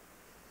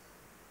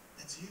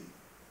 That's you.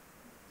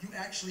 You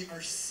actually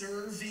are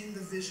serving the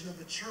vision of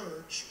the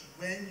church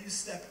when you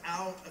step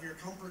out of your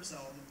comfort zone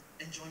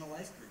and join a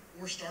life group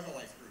or start a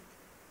life group.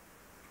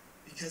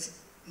 Because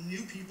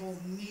new people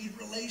need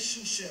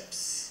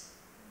relationships.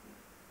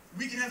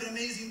 We can have an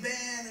amazing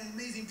band and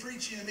amazing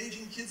preaching and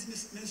amazing kids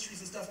ministries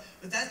and stuff,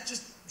 but that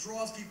just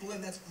draws people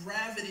in. That's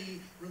gravity.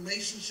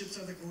 Relationships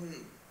are the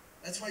glue.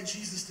 That's why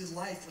Jesus did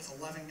life with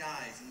 11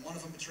 guys, and one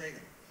of them betrayed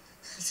him.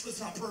 So it's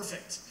not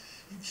perfect.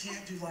 You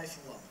can't do life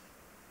alone.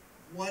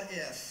 What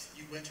if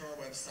you went to our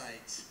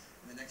website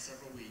in the next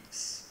several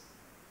weeks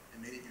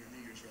and made it your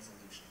New Year's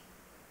resolution?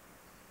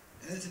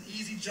 And then it's an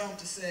easy jump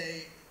to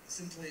say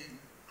simply,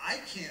 I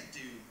can't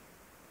do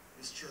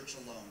this church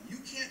alone. You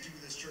can't do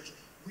this church.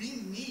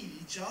 We need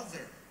each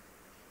other.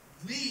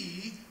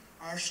 We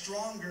are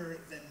stronger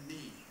than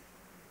me.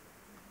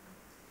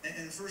 And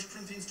in 1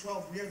 Corinthians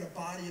 12, we are the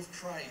body of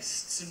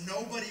Christ. So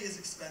nobody is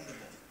expendable.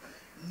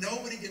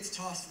 Nobody gets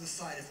tossed to the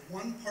side. If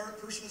one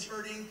person is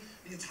hurting,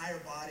 the entire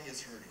body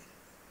is hurting.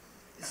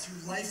 It's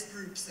through life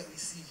groups that we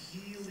see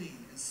healing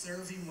and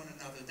serving one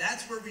another.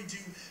 That's where we do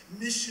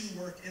mission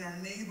work in our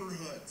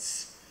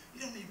neighborhoods. You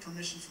don't need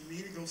permission from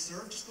me to go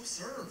serve. Just go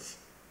serve.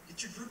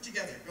 Get your group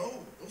together. Go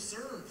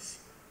serve.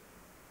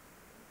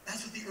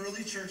 That's what the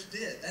early church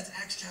did. That's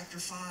Acts chapter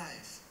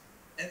 5.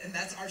 And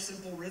that's our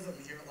simple rhythm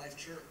here at Life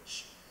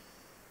Church.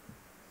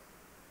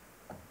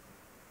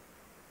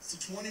 So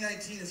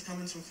 2019 is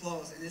coming to a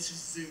close, and it's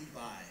just zoomed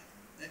by.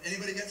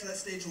 Anybody get to that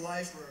stage of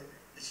life where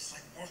it's just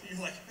like, you're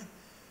like,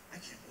 I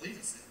can't believe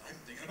it. I'm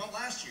thinking about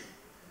last year.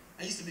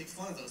 I used to make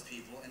fun of those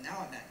people, and now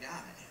I'm that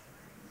guy.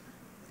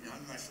 I'm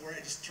in my 40s. I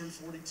just turned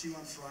 42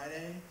 on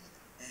Friday,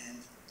 and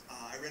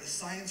I read a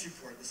science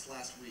report this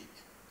last week,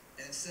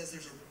 and it says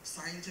there's a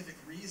scientific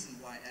reason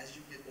why as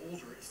you get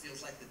older, it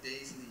feels like the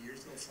days and the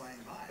years go flying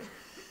by.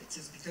 It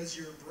says because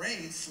your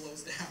brain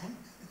slows down,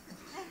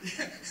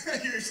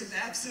 your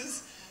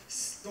synapses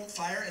don't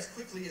fire as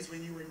quickly as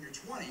when you were in your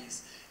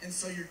 20s, and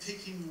so you're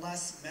taking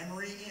less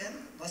memory in,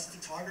 less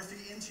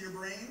photography into your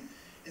brain,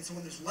 and so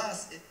when there's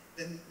less,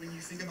 then when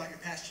you think about your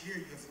past year,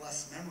 you have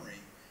less memory,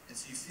 and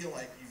so you feel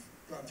like you've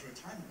gone through a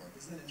time warp.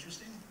 Isn't that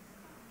interesting?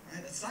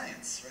 Right? That's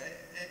science, right?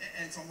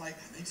 And so I'm like,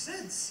 that makes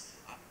sense.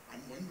 I'm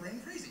going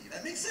brain crazy.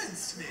 That makes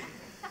sense to me.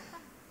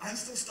 I'm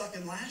still stuck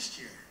in last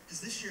year,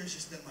 because this year has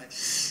just been like,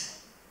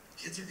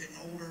 kids are getting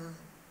older,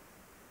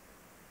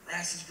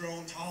 grass is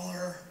growing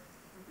taller,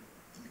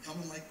 I'm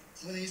becoming like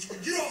Clint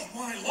Eastwood, get off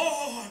my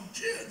lawn,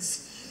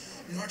 kids!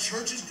 Our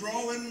church is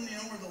growing,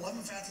 we're the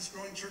 11th fastest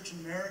growing church in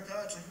America.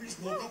 It's like we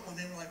just woke up one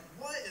day and we're like,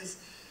 what is,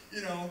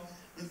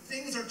 when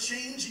things are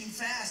changing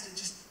fast, it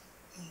just,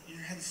 your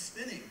head is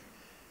spinning.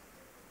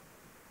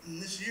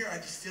 And this year, I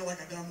just feel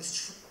like I've been on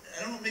this,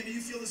 I don't know, maybe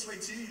you feel this way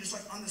too. You're just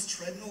like on this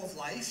treadmill of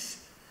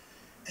life,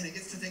 and it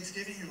gets to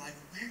Thanksgiving, you're like,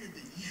 where did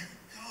the year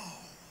go?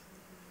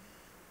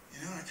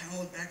 And I kind of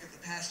look back at the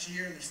past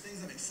year, and there's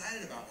things I'm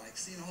excited about, like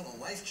seeing all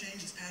the life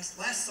changes past.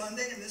 Last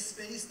Sunday in this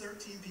space,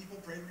 13 people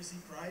prayed to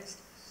receive Christ.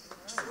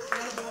 Just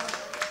incredible.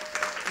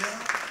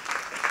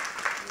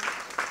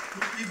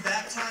 We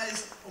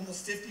baptized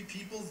almost 50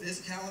 people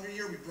this calendar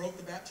year. We broke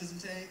the baptism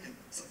tank, and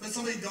then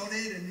somebody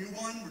donated a new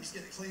one. We're just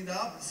getting it cleaned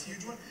up. It's a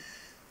huge one.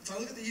 So I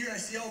look at the year and I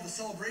see all the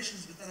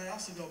celebrations, but then I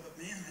also go, but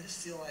man, I just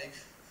feel like,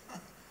 I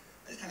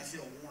just kind of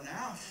feel worn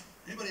out.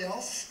 Anybody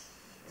else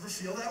ever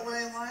feel that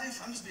way in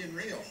life? I'm just being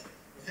real.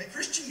 Okay,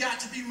 Christian got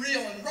to be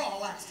real and raw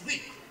last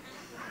week.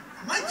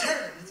 My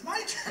turn. It's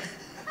my turn.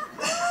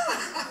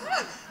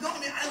 No, I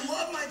mean, I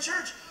love my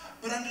church,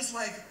 but I'm just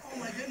like, oh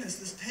my goodness,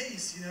 this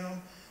pace, you know.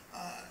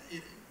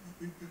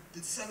 We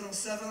did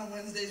 707 on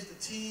Wednesdays with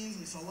the teens, and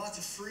we saw lots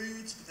of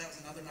fruits, but that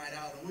was another night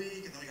out of the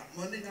week. And then we got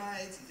Monday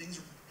nights, and things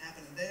were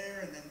happening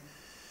there. And then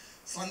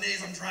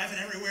Sundays, I'm driving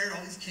everywhere to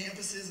all these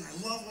campuses, and I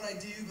love what I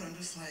do, but I'm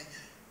just like,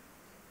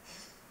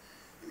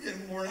 I'm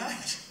getting worn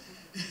out.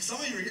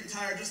 Some of you are getting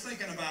tired just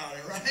thinking about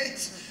it,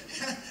 right?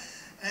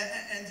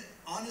 and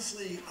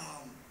honestly,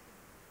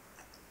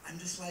 I'm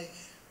just like,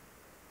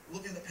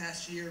 looking at the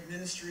past year of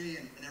ministry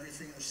and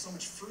everything, there's so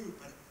much fruit,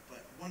 but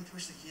one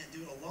person can't do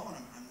it alone.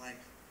 I'm like,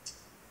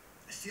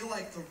 I feel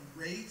like the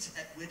rate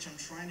at which I'm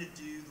trying to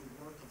do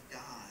the work of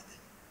God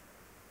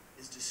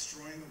is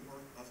destroying the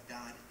work of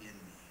God in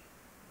me.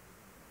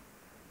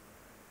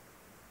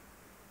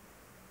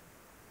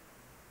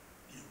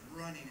 You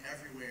know, running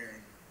everywhere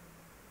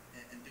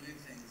and doing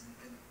things,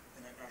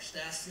 and our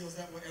staff feels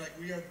that way. Like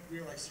we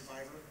are like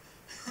Survivor.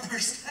 Our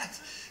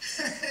staff,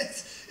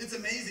 it's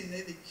amazing.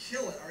 They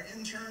kill it. Our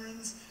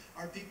interns,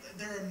 our people,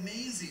 they're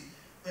amazing.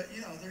 But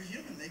you know, they're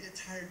human. They get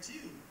tired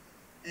too.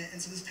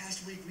 And so this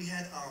past week we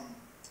had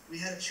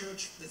a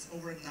church that's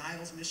over in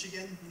Niles,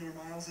 Michigan. You know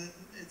where Miles is?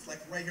 It's like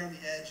right here on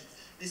the edge.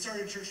 They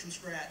started a church from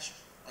scratch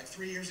like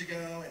 3 years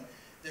ago, and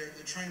they're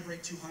trying to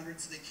break 200.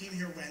 So they came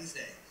here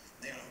Wednesday.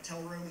 They got a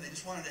hotel room, and they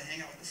just wanted to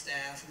hang out with the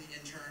staff and the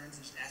interns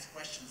and just ask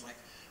questions like,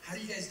 how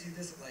do you guys do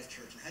this at Life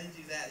Church? And how do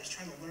you do that? Just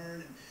trying to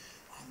learn. And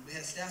we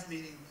had a staff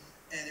meeting,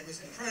 and it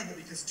was incredible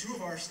because 2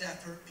 of our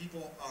staff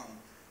people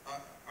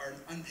are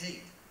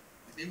unpaid.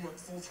 Like they work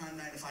full-time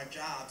 9-to-5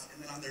 jobs,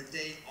 and then on their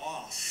day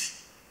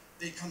off,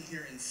 they come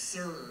here and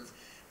serve.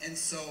 And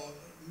so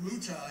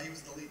Muta, he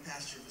was the lead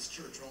pastor of this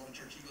church, Relevant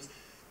Church, he goes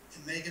to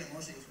Megan and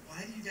Melissa, he goes,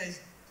 why do you guys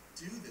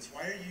do this?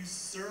 Why are you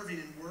serving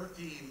and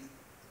working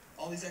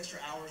all these extra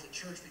hours at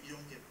church, but you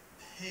don't get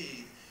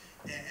paid?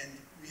 And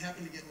we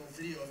happened to get a little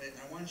video of it,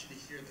 and I wanted you to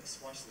hear this.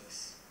 Watch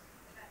this.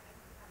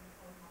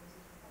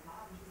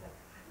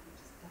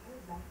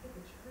 Back to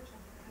the church, I'm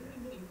like, I'm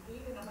even getting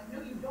paid, and I'm like,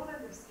 no, you don't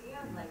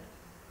understand, like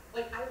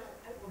I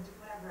will do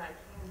whatever I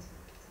can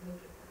to make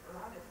it work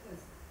around it,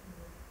 because,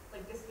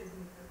 like, this gives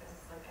me purpose,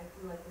 like, I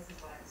feel like this is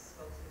what I'm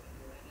supposed to be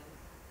doing, and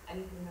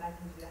anything that I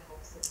can do to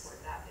help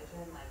support that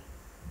vision, like,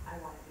 I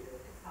want to do.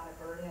 It's not a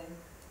burden,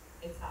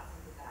 it's not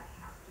something that I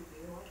have to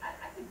do. Like,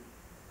 I could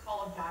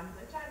call up John and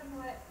be like, John, you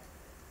know what,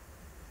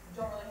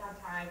 don't really have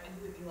time, and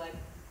he would be like,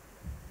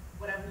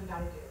 whatever you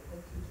gotta do,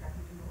 like, teach after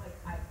you, but,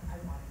 like,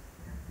 I want to.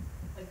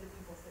 Like the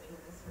people sitting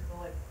in this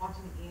circle, like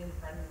watching Ian,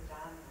 Brendan,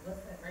 John, and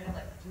Melissa, and Rena,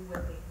 like do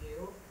what they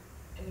do,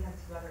 and we have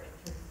 2 other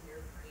interns here,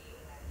 Bree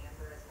and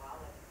Amber as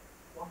well. Like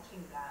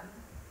watching them,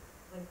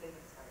 like they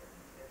inspire me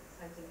too.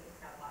 So I think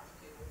it's got a lot to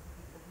do with the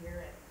people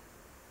here. And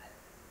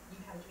you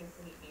had a chance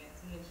to meet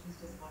Nancy, and she's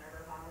just one of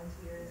our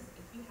volunteers.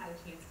 If you had a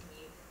chance to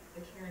meet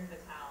the Karen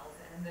Patels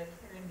and the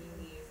Karen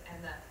Neelys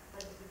and the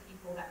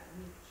people that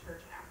make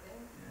church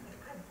happen, like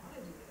I want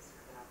to do this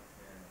for them.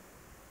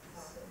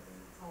 So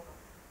it's all about.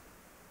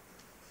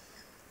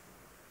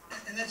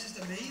 And that's just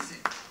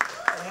amazing,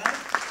 right?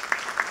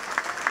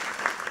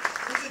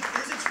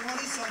 There's a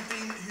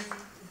 20-something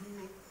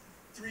who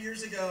 3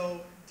 years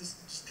ago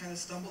just kind of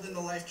stumbled into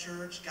Life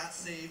Church, got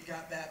saved,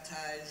 got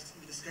baptized.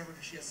 We discovered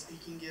she has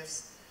speaking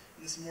gifts.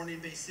 And this morning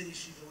in Bay City,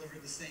 she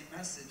delivered the same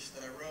message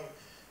that I wrote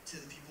to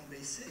the people in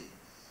Bay City.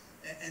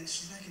 And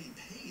she's not getting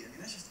paid. I mean,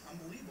 that's just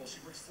unbelievable. She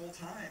works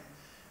full-time,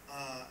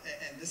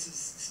 and this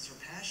is her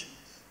passion.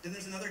 Then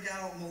there's another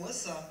gal,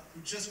 Melissa, who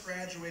just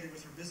graduated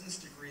with her business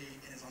degree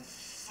and is on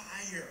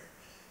fire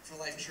for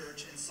Life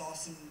Church and saw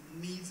some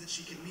needs that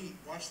she can meet.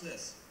 Watch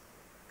this.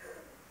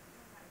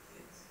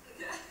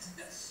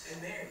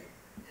 And married.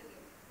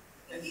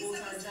 And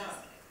full-time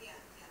job. Yeah.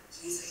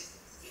 Jesus.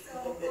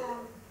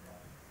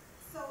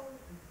 So,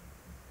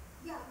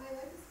 yeah, my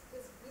life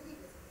is really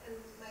busy, and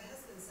my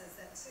husband says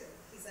that too.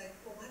 He's like,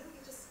 well, why don't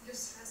you you're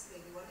stressed,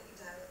 baby, why don't you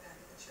dial it back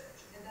at the church?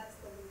 And that's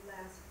the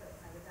last place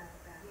I would dial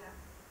it back. Yeah.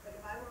 But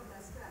if I want my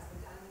stress, I'm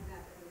dialing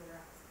back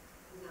everywhere else.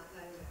 I'm not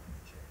dialing back at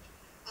the church.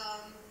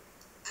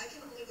 I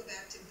can only go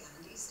back to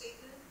Gandhi's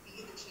statement,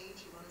 be the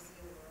change you want to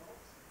see in the world.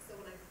 So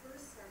when I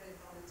first started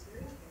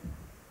volunteering here,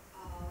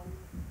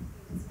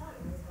 it was fun,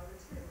 it was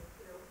volunteering.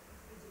 You know,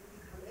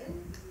 you come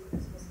in, you do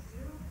what you're supposed to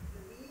do, you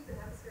leave, and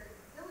that was very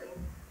fulfilling.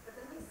 But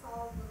then we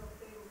saw little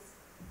things,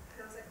 and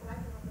I was like, well,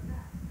 I can help with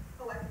that.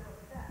 Oh, I can help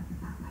with that.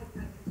 I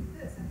can do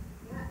this, I can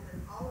do that. And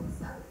then all of a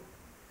sudden,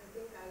 I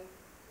think I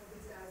told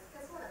these guys,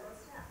 guess what, I love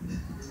staff.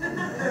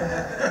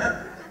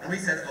 We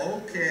said,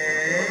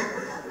 okay.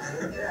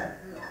 Yeah.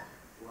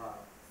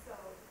 Wow. So,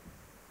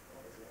 that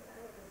was it.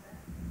 I love that.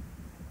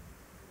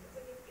 It's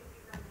like if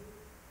you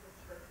remove the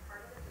church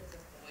part of it, there's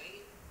a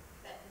void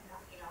that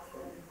nothing else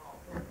is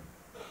involved in.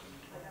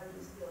 Like I would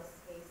just feel a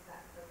space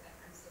that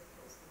I'm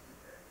supposed to be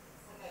here.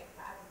 Like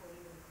I don't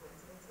believe in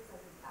coincidences.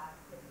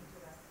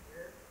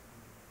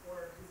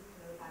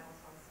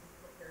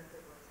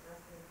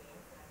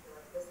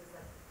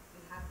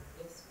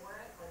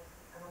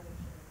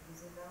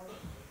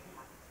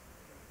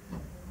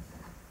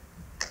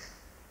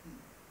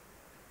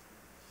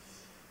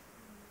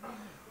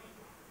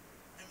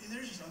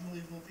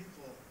 unbelievable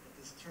people at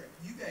this church.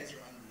 You guys are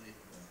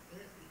unbelievable.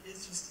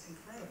 It's just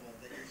incredible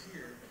that you're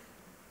here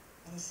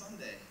on a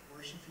Sunday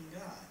worshiping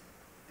God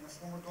in a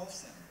former golf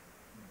center.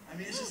 I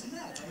mean, it's just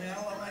nuts. I mean, I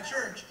love my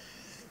church.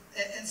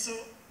 And so,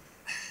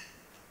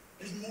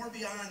 there's more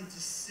beyond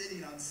just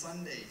sitting on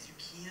Sundays. You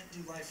can't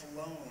do life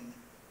alone.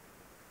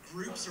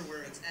 Groups are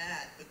where it's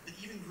at, but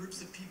even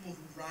groups of people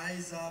who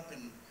rise up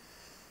and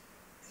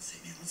say,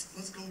 man,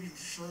 let's go even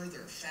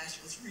further,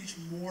 faster. Let's reach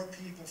more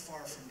people far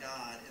from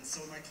God. And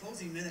so in my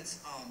closing minutes,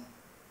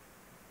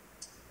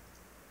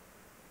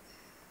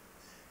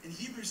 in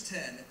Hebrews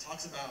 10, it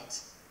talks about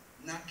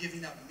not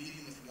giving up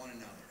meeting with one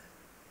another.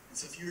 And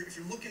so if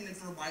you're looking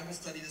for a Bible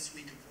study this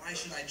week of why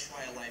should I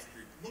try a life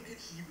group, look at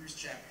Hebrews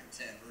chapter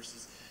 10,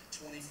 verses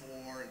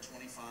 24 and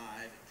 25.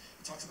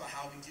 It talks about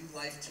how we do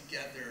life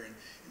together, and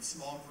in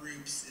small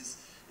groups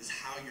is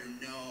how you're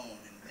known.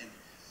 And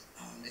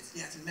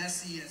it's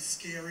messy and it's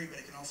scary, but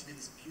it can also be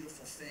this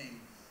beautiful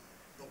thing.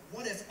 But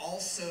what if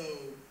also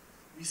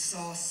we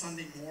saw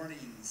Sunday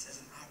mornings as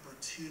an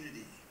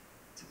opportunity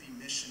to be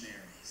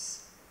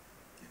missionaries?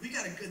 We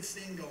got a good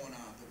thing going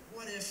on, but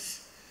what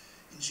if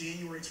in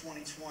January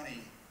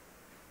 2020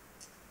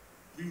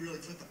 we really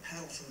put the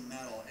pedal to the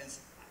metal? And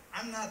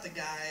I'm not the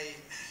guy,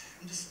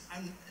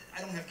 I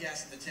don't have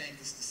gas in the tank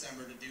this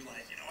December to do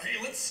like, hey,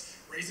 let's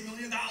raise $1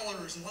 million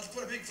and let's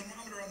put a big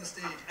thermometer on the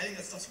stage. I think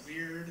that stuff's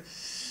weird.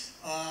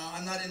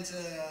 I'm not into,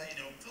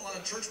 fill out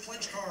a church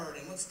pledge card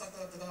and let's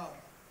da-da-da-da.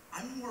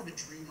 I'm more of a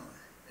dreamer,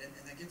 and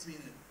that gets me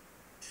into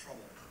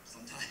trouble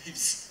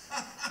sometimes.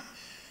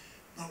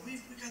 But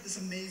we've got this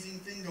amazing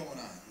thing going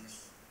on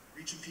with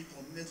reaching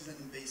people in Midland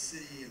and Bay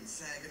City and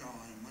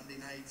Saginaw and Monday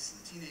nights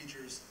and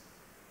teenagers.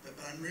 But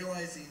I'm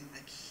realizing I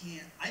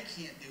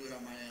can't do it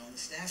on my own. The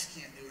staff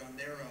can't do it on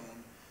their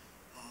own.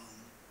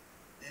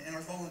 And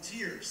our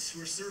volunteers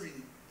who are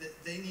serving,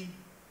 they need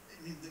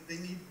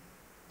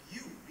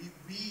you.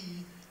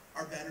 We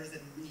are better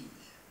than me.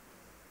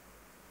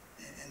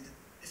 And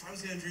if I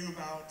was going to dream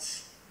about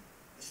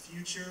the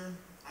future,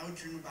 I would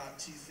dream about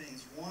two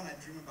things. One,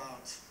 I'd dream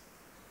about,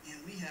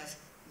 we have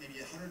maybe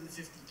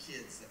 150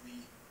 kids that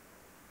we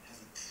have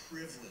the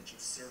privilege of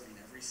serving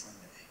every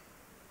Sunday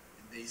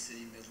in Bay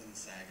City, Midland, and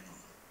Saginaw.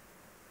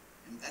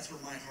 And that's where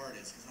my heart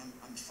is, because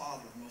I'm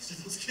father of most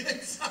of those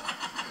kids.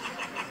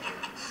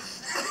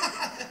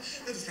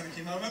 That just kind of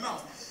came out of my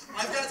mouth.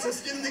 I've got some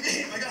skin in the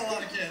game. I got a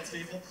lot of kids,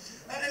 people.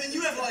 I mean,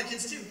 you have a lot of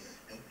kids too.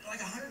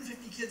 Like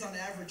 150 kids on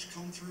average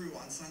come through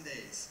on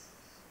Sundays.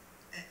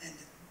 And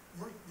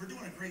we're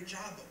doing a great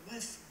job, but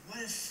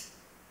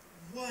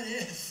what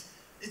if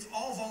it's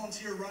all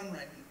volunteer run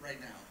right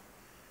now?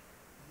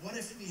 What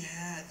if we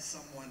had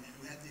someone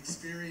who had the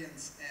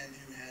experience and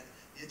who had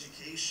the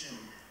education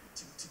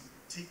to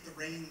take the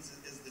reins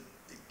as the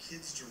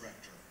kids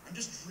director? I'm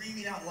just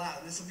dreaming out loud,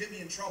 and this will get me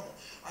in trouble.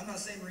 I'm not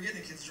saying we're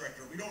getting a kids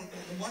director.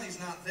 The money's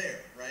not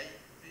there, right,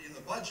 in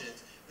the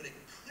budget, but it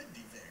could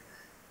be there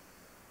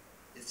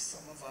if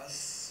some of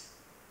us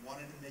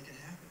wanted to make it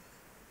happen.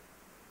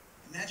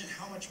 Imagine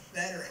how much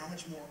better, how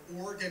much more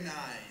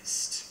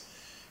organized,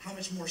 how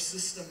much more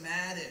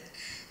systematic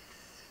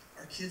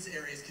our kids'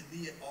 areas could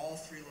be at all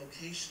 3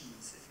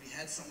 locations if we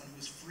had someone who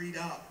was freed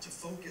up to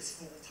focus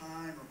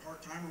full-time or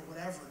part-time or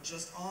whatever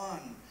just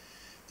on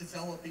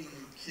developing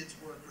kids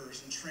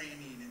workers and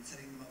training and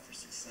setting them up for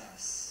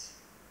success.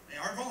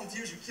 Our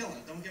volunteers are killing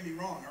it, don't get me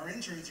wrong. Our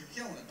interns are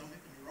killing it, don't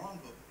get me wrong,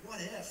 but what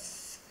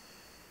if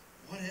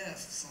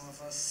some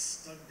of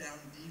us dug down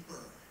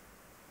deeper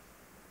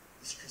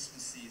this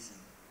Christmas season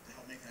to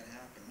help make that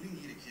happen? We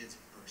need a kids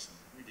person,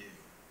 we do.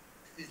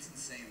 It's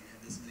insane we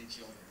have this many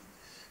children,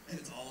 and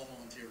it's all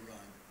volunteer run.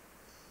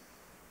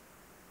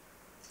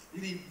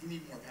 We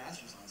need more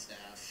pastors on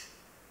staff.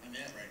 I'm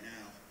at right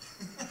now.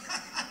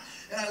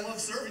 And I love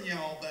serving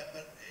y'all,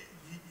 but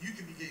you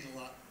could be getting a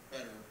lot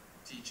better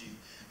teaching.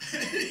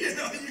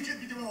 You could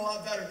be doing a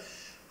lot better.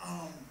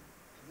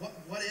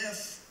 What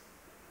if?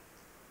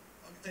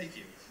 Oh, thank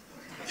you.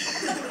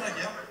 Like,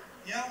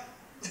 yep.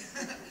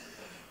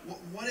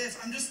 What if?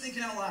 I'm just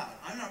thinking out loud.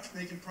 I'm not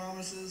making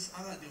promises.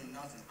 I'm not doing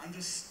nothing. I'm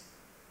just,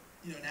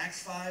 in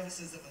Acts 5 it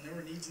says that when there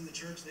were needs in the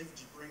church, they would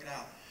just bring it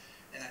out.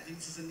 And I think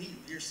this is a need.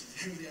 We are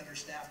severely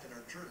understaffed at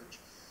our church.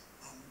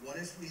 What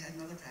if we had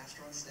another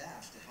pastor on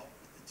staff to help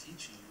with the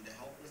teaching and to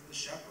help with the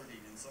shepherding,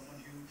 and someone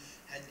who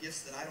had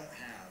gifts that I don't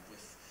have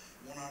with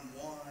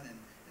one-on-one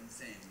and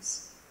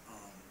things?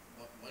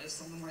 What if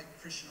someone like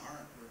Christian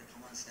Arndt were to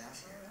come on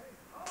staff here?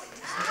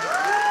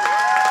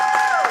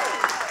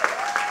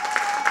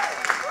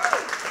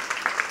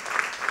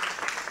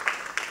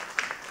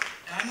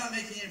 And I'm not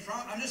making any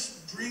promise. I'm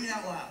just dreaming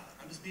out loud.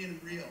 I'm just being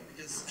real,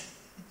 because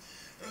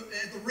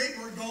at the rate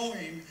we're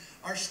going,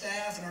 our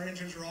staff and our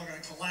interns are all going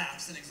to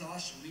collapse in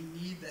exhaustion. We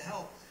need the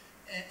help.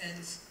 And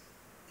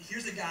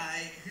here's a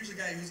guy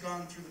who's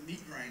gone through the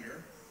meat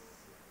grinder,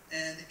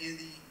 and in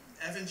the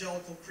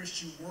evangelical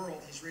Christian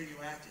world, he's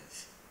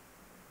radioactive.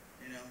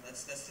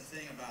 That's the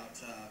thing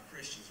about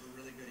Christians.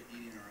 We're really good at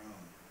eating our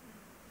own.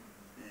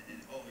 And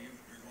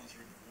you're going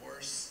through a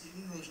divorce,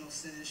 even though there's no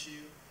sin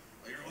issue.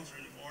 Oh, you're going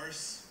through a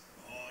divorce.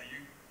 Oh,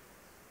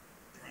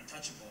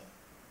 untouchable.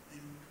 I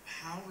mean,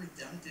 how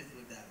redemptive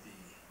would that be?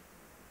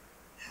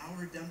 How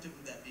redemptive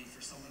would that be for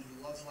someone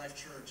who loves Life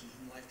Church and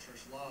whom Life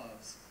Church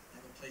loves, to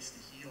have a place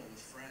to heal with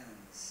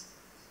friends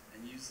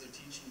and use their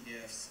teaching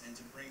gifts and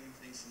to bring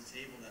things to the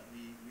table that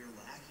we're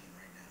lacking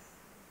right now?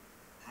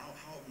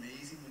 How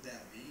amazing would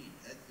that be?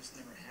 That just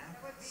never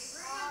happens.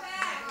 Well,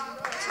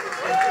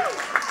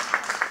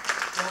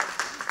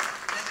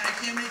 and I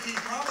can't make any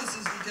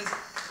promises because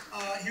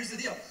here's the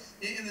deal.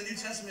 In the New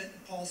Testament,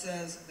 Paul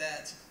says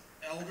that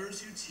elders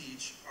who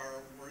teach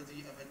are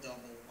worthy of a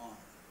double honor.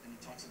 And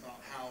he talks about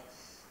how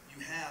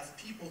you have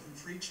people who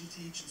preach and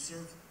teach and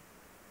serve,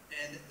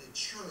 and the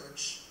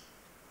church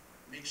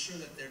makes sure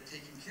that they're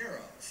taken care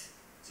of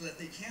so that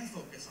they can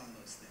focus on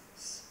those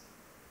things.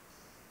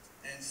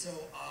 And so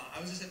I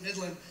was just at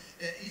Midland.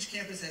 Each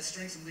campus has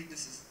strengths and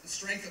weaknesses. The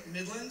strength at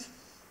Midland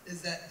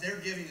is that their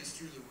giving is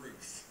through the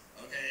roof.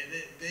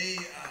 Okay, they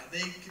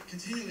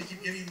continually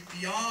keep giving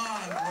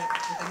beyond what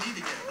they need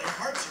to give. Their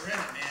hearts are in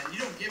it, man. You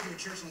don't give to a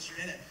church unless you're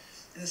in it.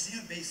 And the same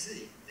at Bay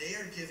City. They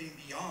are giving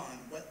beyond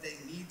what they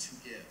need to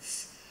give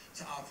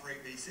to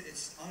operate Bay City.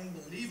 It's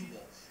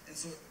unbelievable. And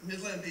so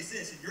Midland and Bay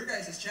City, so your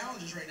guys'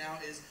 challenges right now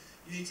is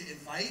you need to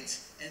invite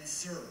and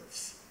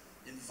serve.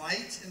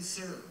 Invite and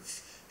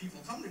serve.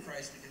 People come to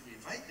Christ because we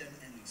invite them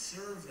and we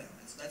serve them.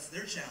 And so that's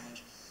their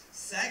challenge.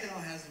 Saginaw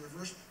has the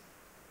reverse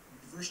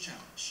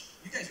challenge.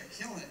 You guys are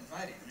killing it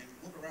inviting. I mean,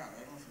 look around.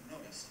 I don't know if you've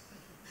noticed.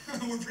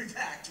 We're pretty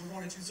packed. We're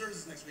going to 2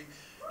 services next week.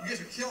 You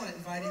guys are killing it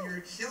inviting.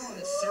 You're killing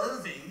it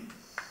serving,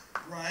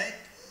 right?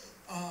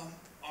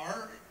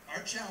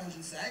 Our challenge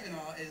in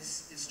Saginaw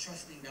is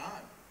trusting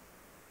God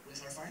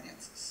with our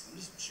finances. I'm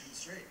just shooting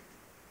straight.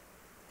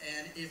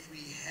 And if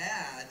we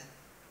had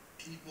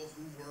people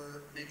who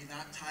were maybe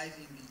not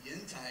tithing,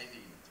 begin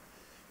tithing,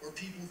 or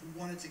people who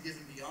wanted to give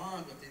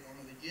beyond what they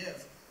normally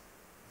give,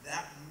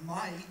 that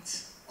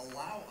might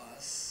allow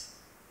us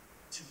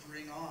to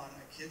bring on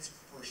a kids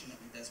portion that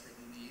we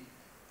desperately need,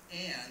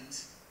 and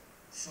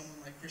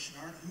someone like Christian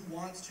Art who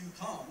wants to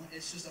come.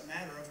 It's just a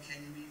matter of,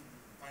 can you be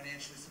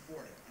financially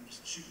supported? I'm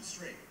just shooting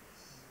straight.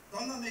 So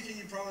I'm not making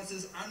any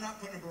promises. I'm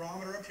not putting a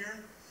barometer up here.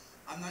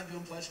 I'm not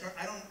doing pledge card.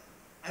 I don't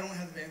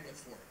have the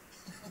bandwidth for it.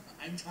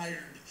 I'm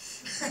tired.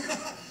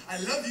 I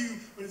love you,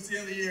 but it's the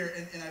end of the year,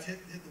 and I've hit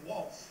the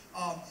wall.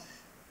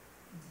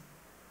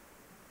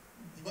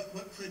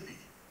 What could be?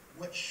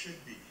 What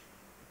should be?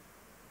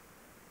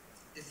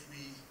 If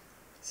we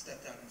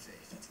stepped out in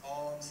faith. That's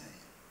all I'm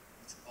saying.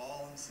 That's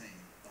all I'm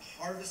saying. The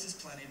harvest is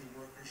plenty, the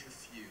workers are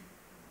few.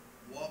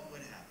 What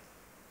would happen?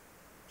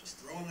 Just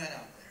throwing that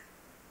out there.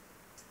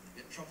 You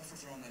get in trouble for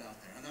throwing that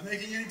out there. I'm not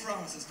making any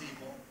promises,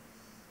 people.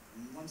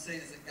 And what I'm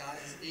saying is that God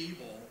is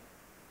able,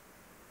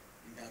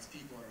 and God's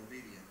people are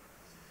obedient.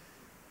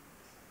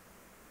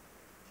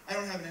 I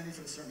don't have an ending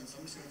for the sermon, so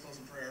I'm just going to close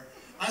in prayer.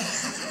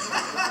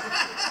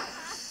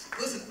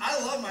 Listen, I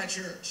love my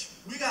church.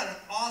 We got an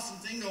awesome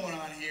thing going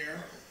on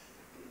here.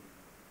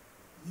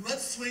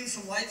 Let's swing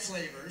some light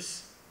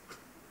flavors.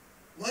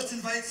 Let's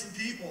invite some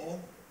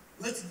people.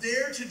 Let's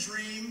dare to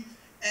dream.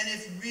 And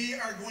if we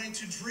are going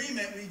to dream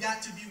it, we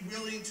got to be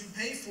willing to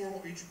pay for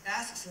what we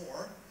ask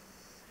for.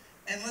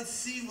 And let's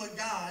see what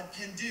God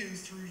can do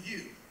through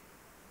you.